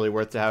don't think it's really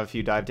worth to have a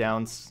few dive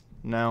downs.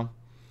 No.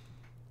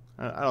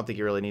 I don't think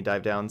you really need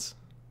dive downs.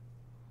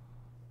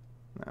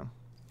 No.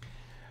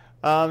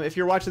 If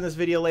you're watching this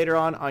video later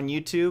on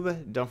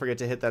YouTube, don't forget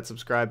to hit that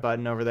subscribe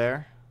button over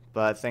there.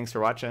 But thanks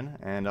for watching,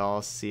 and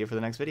I'll see you for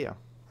the next video.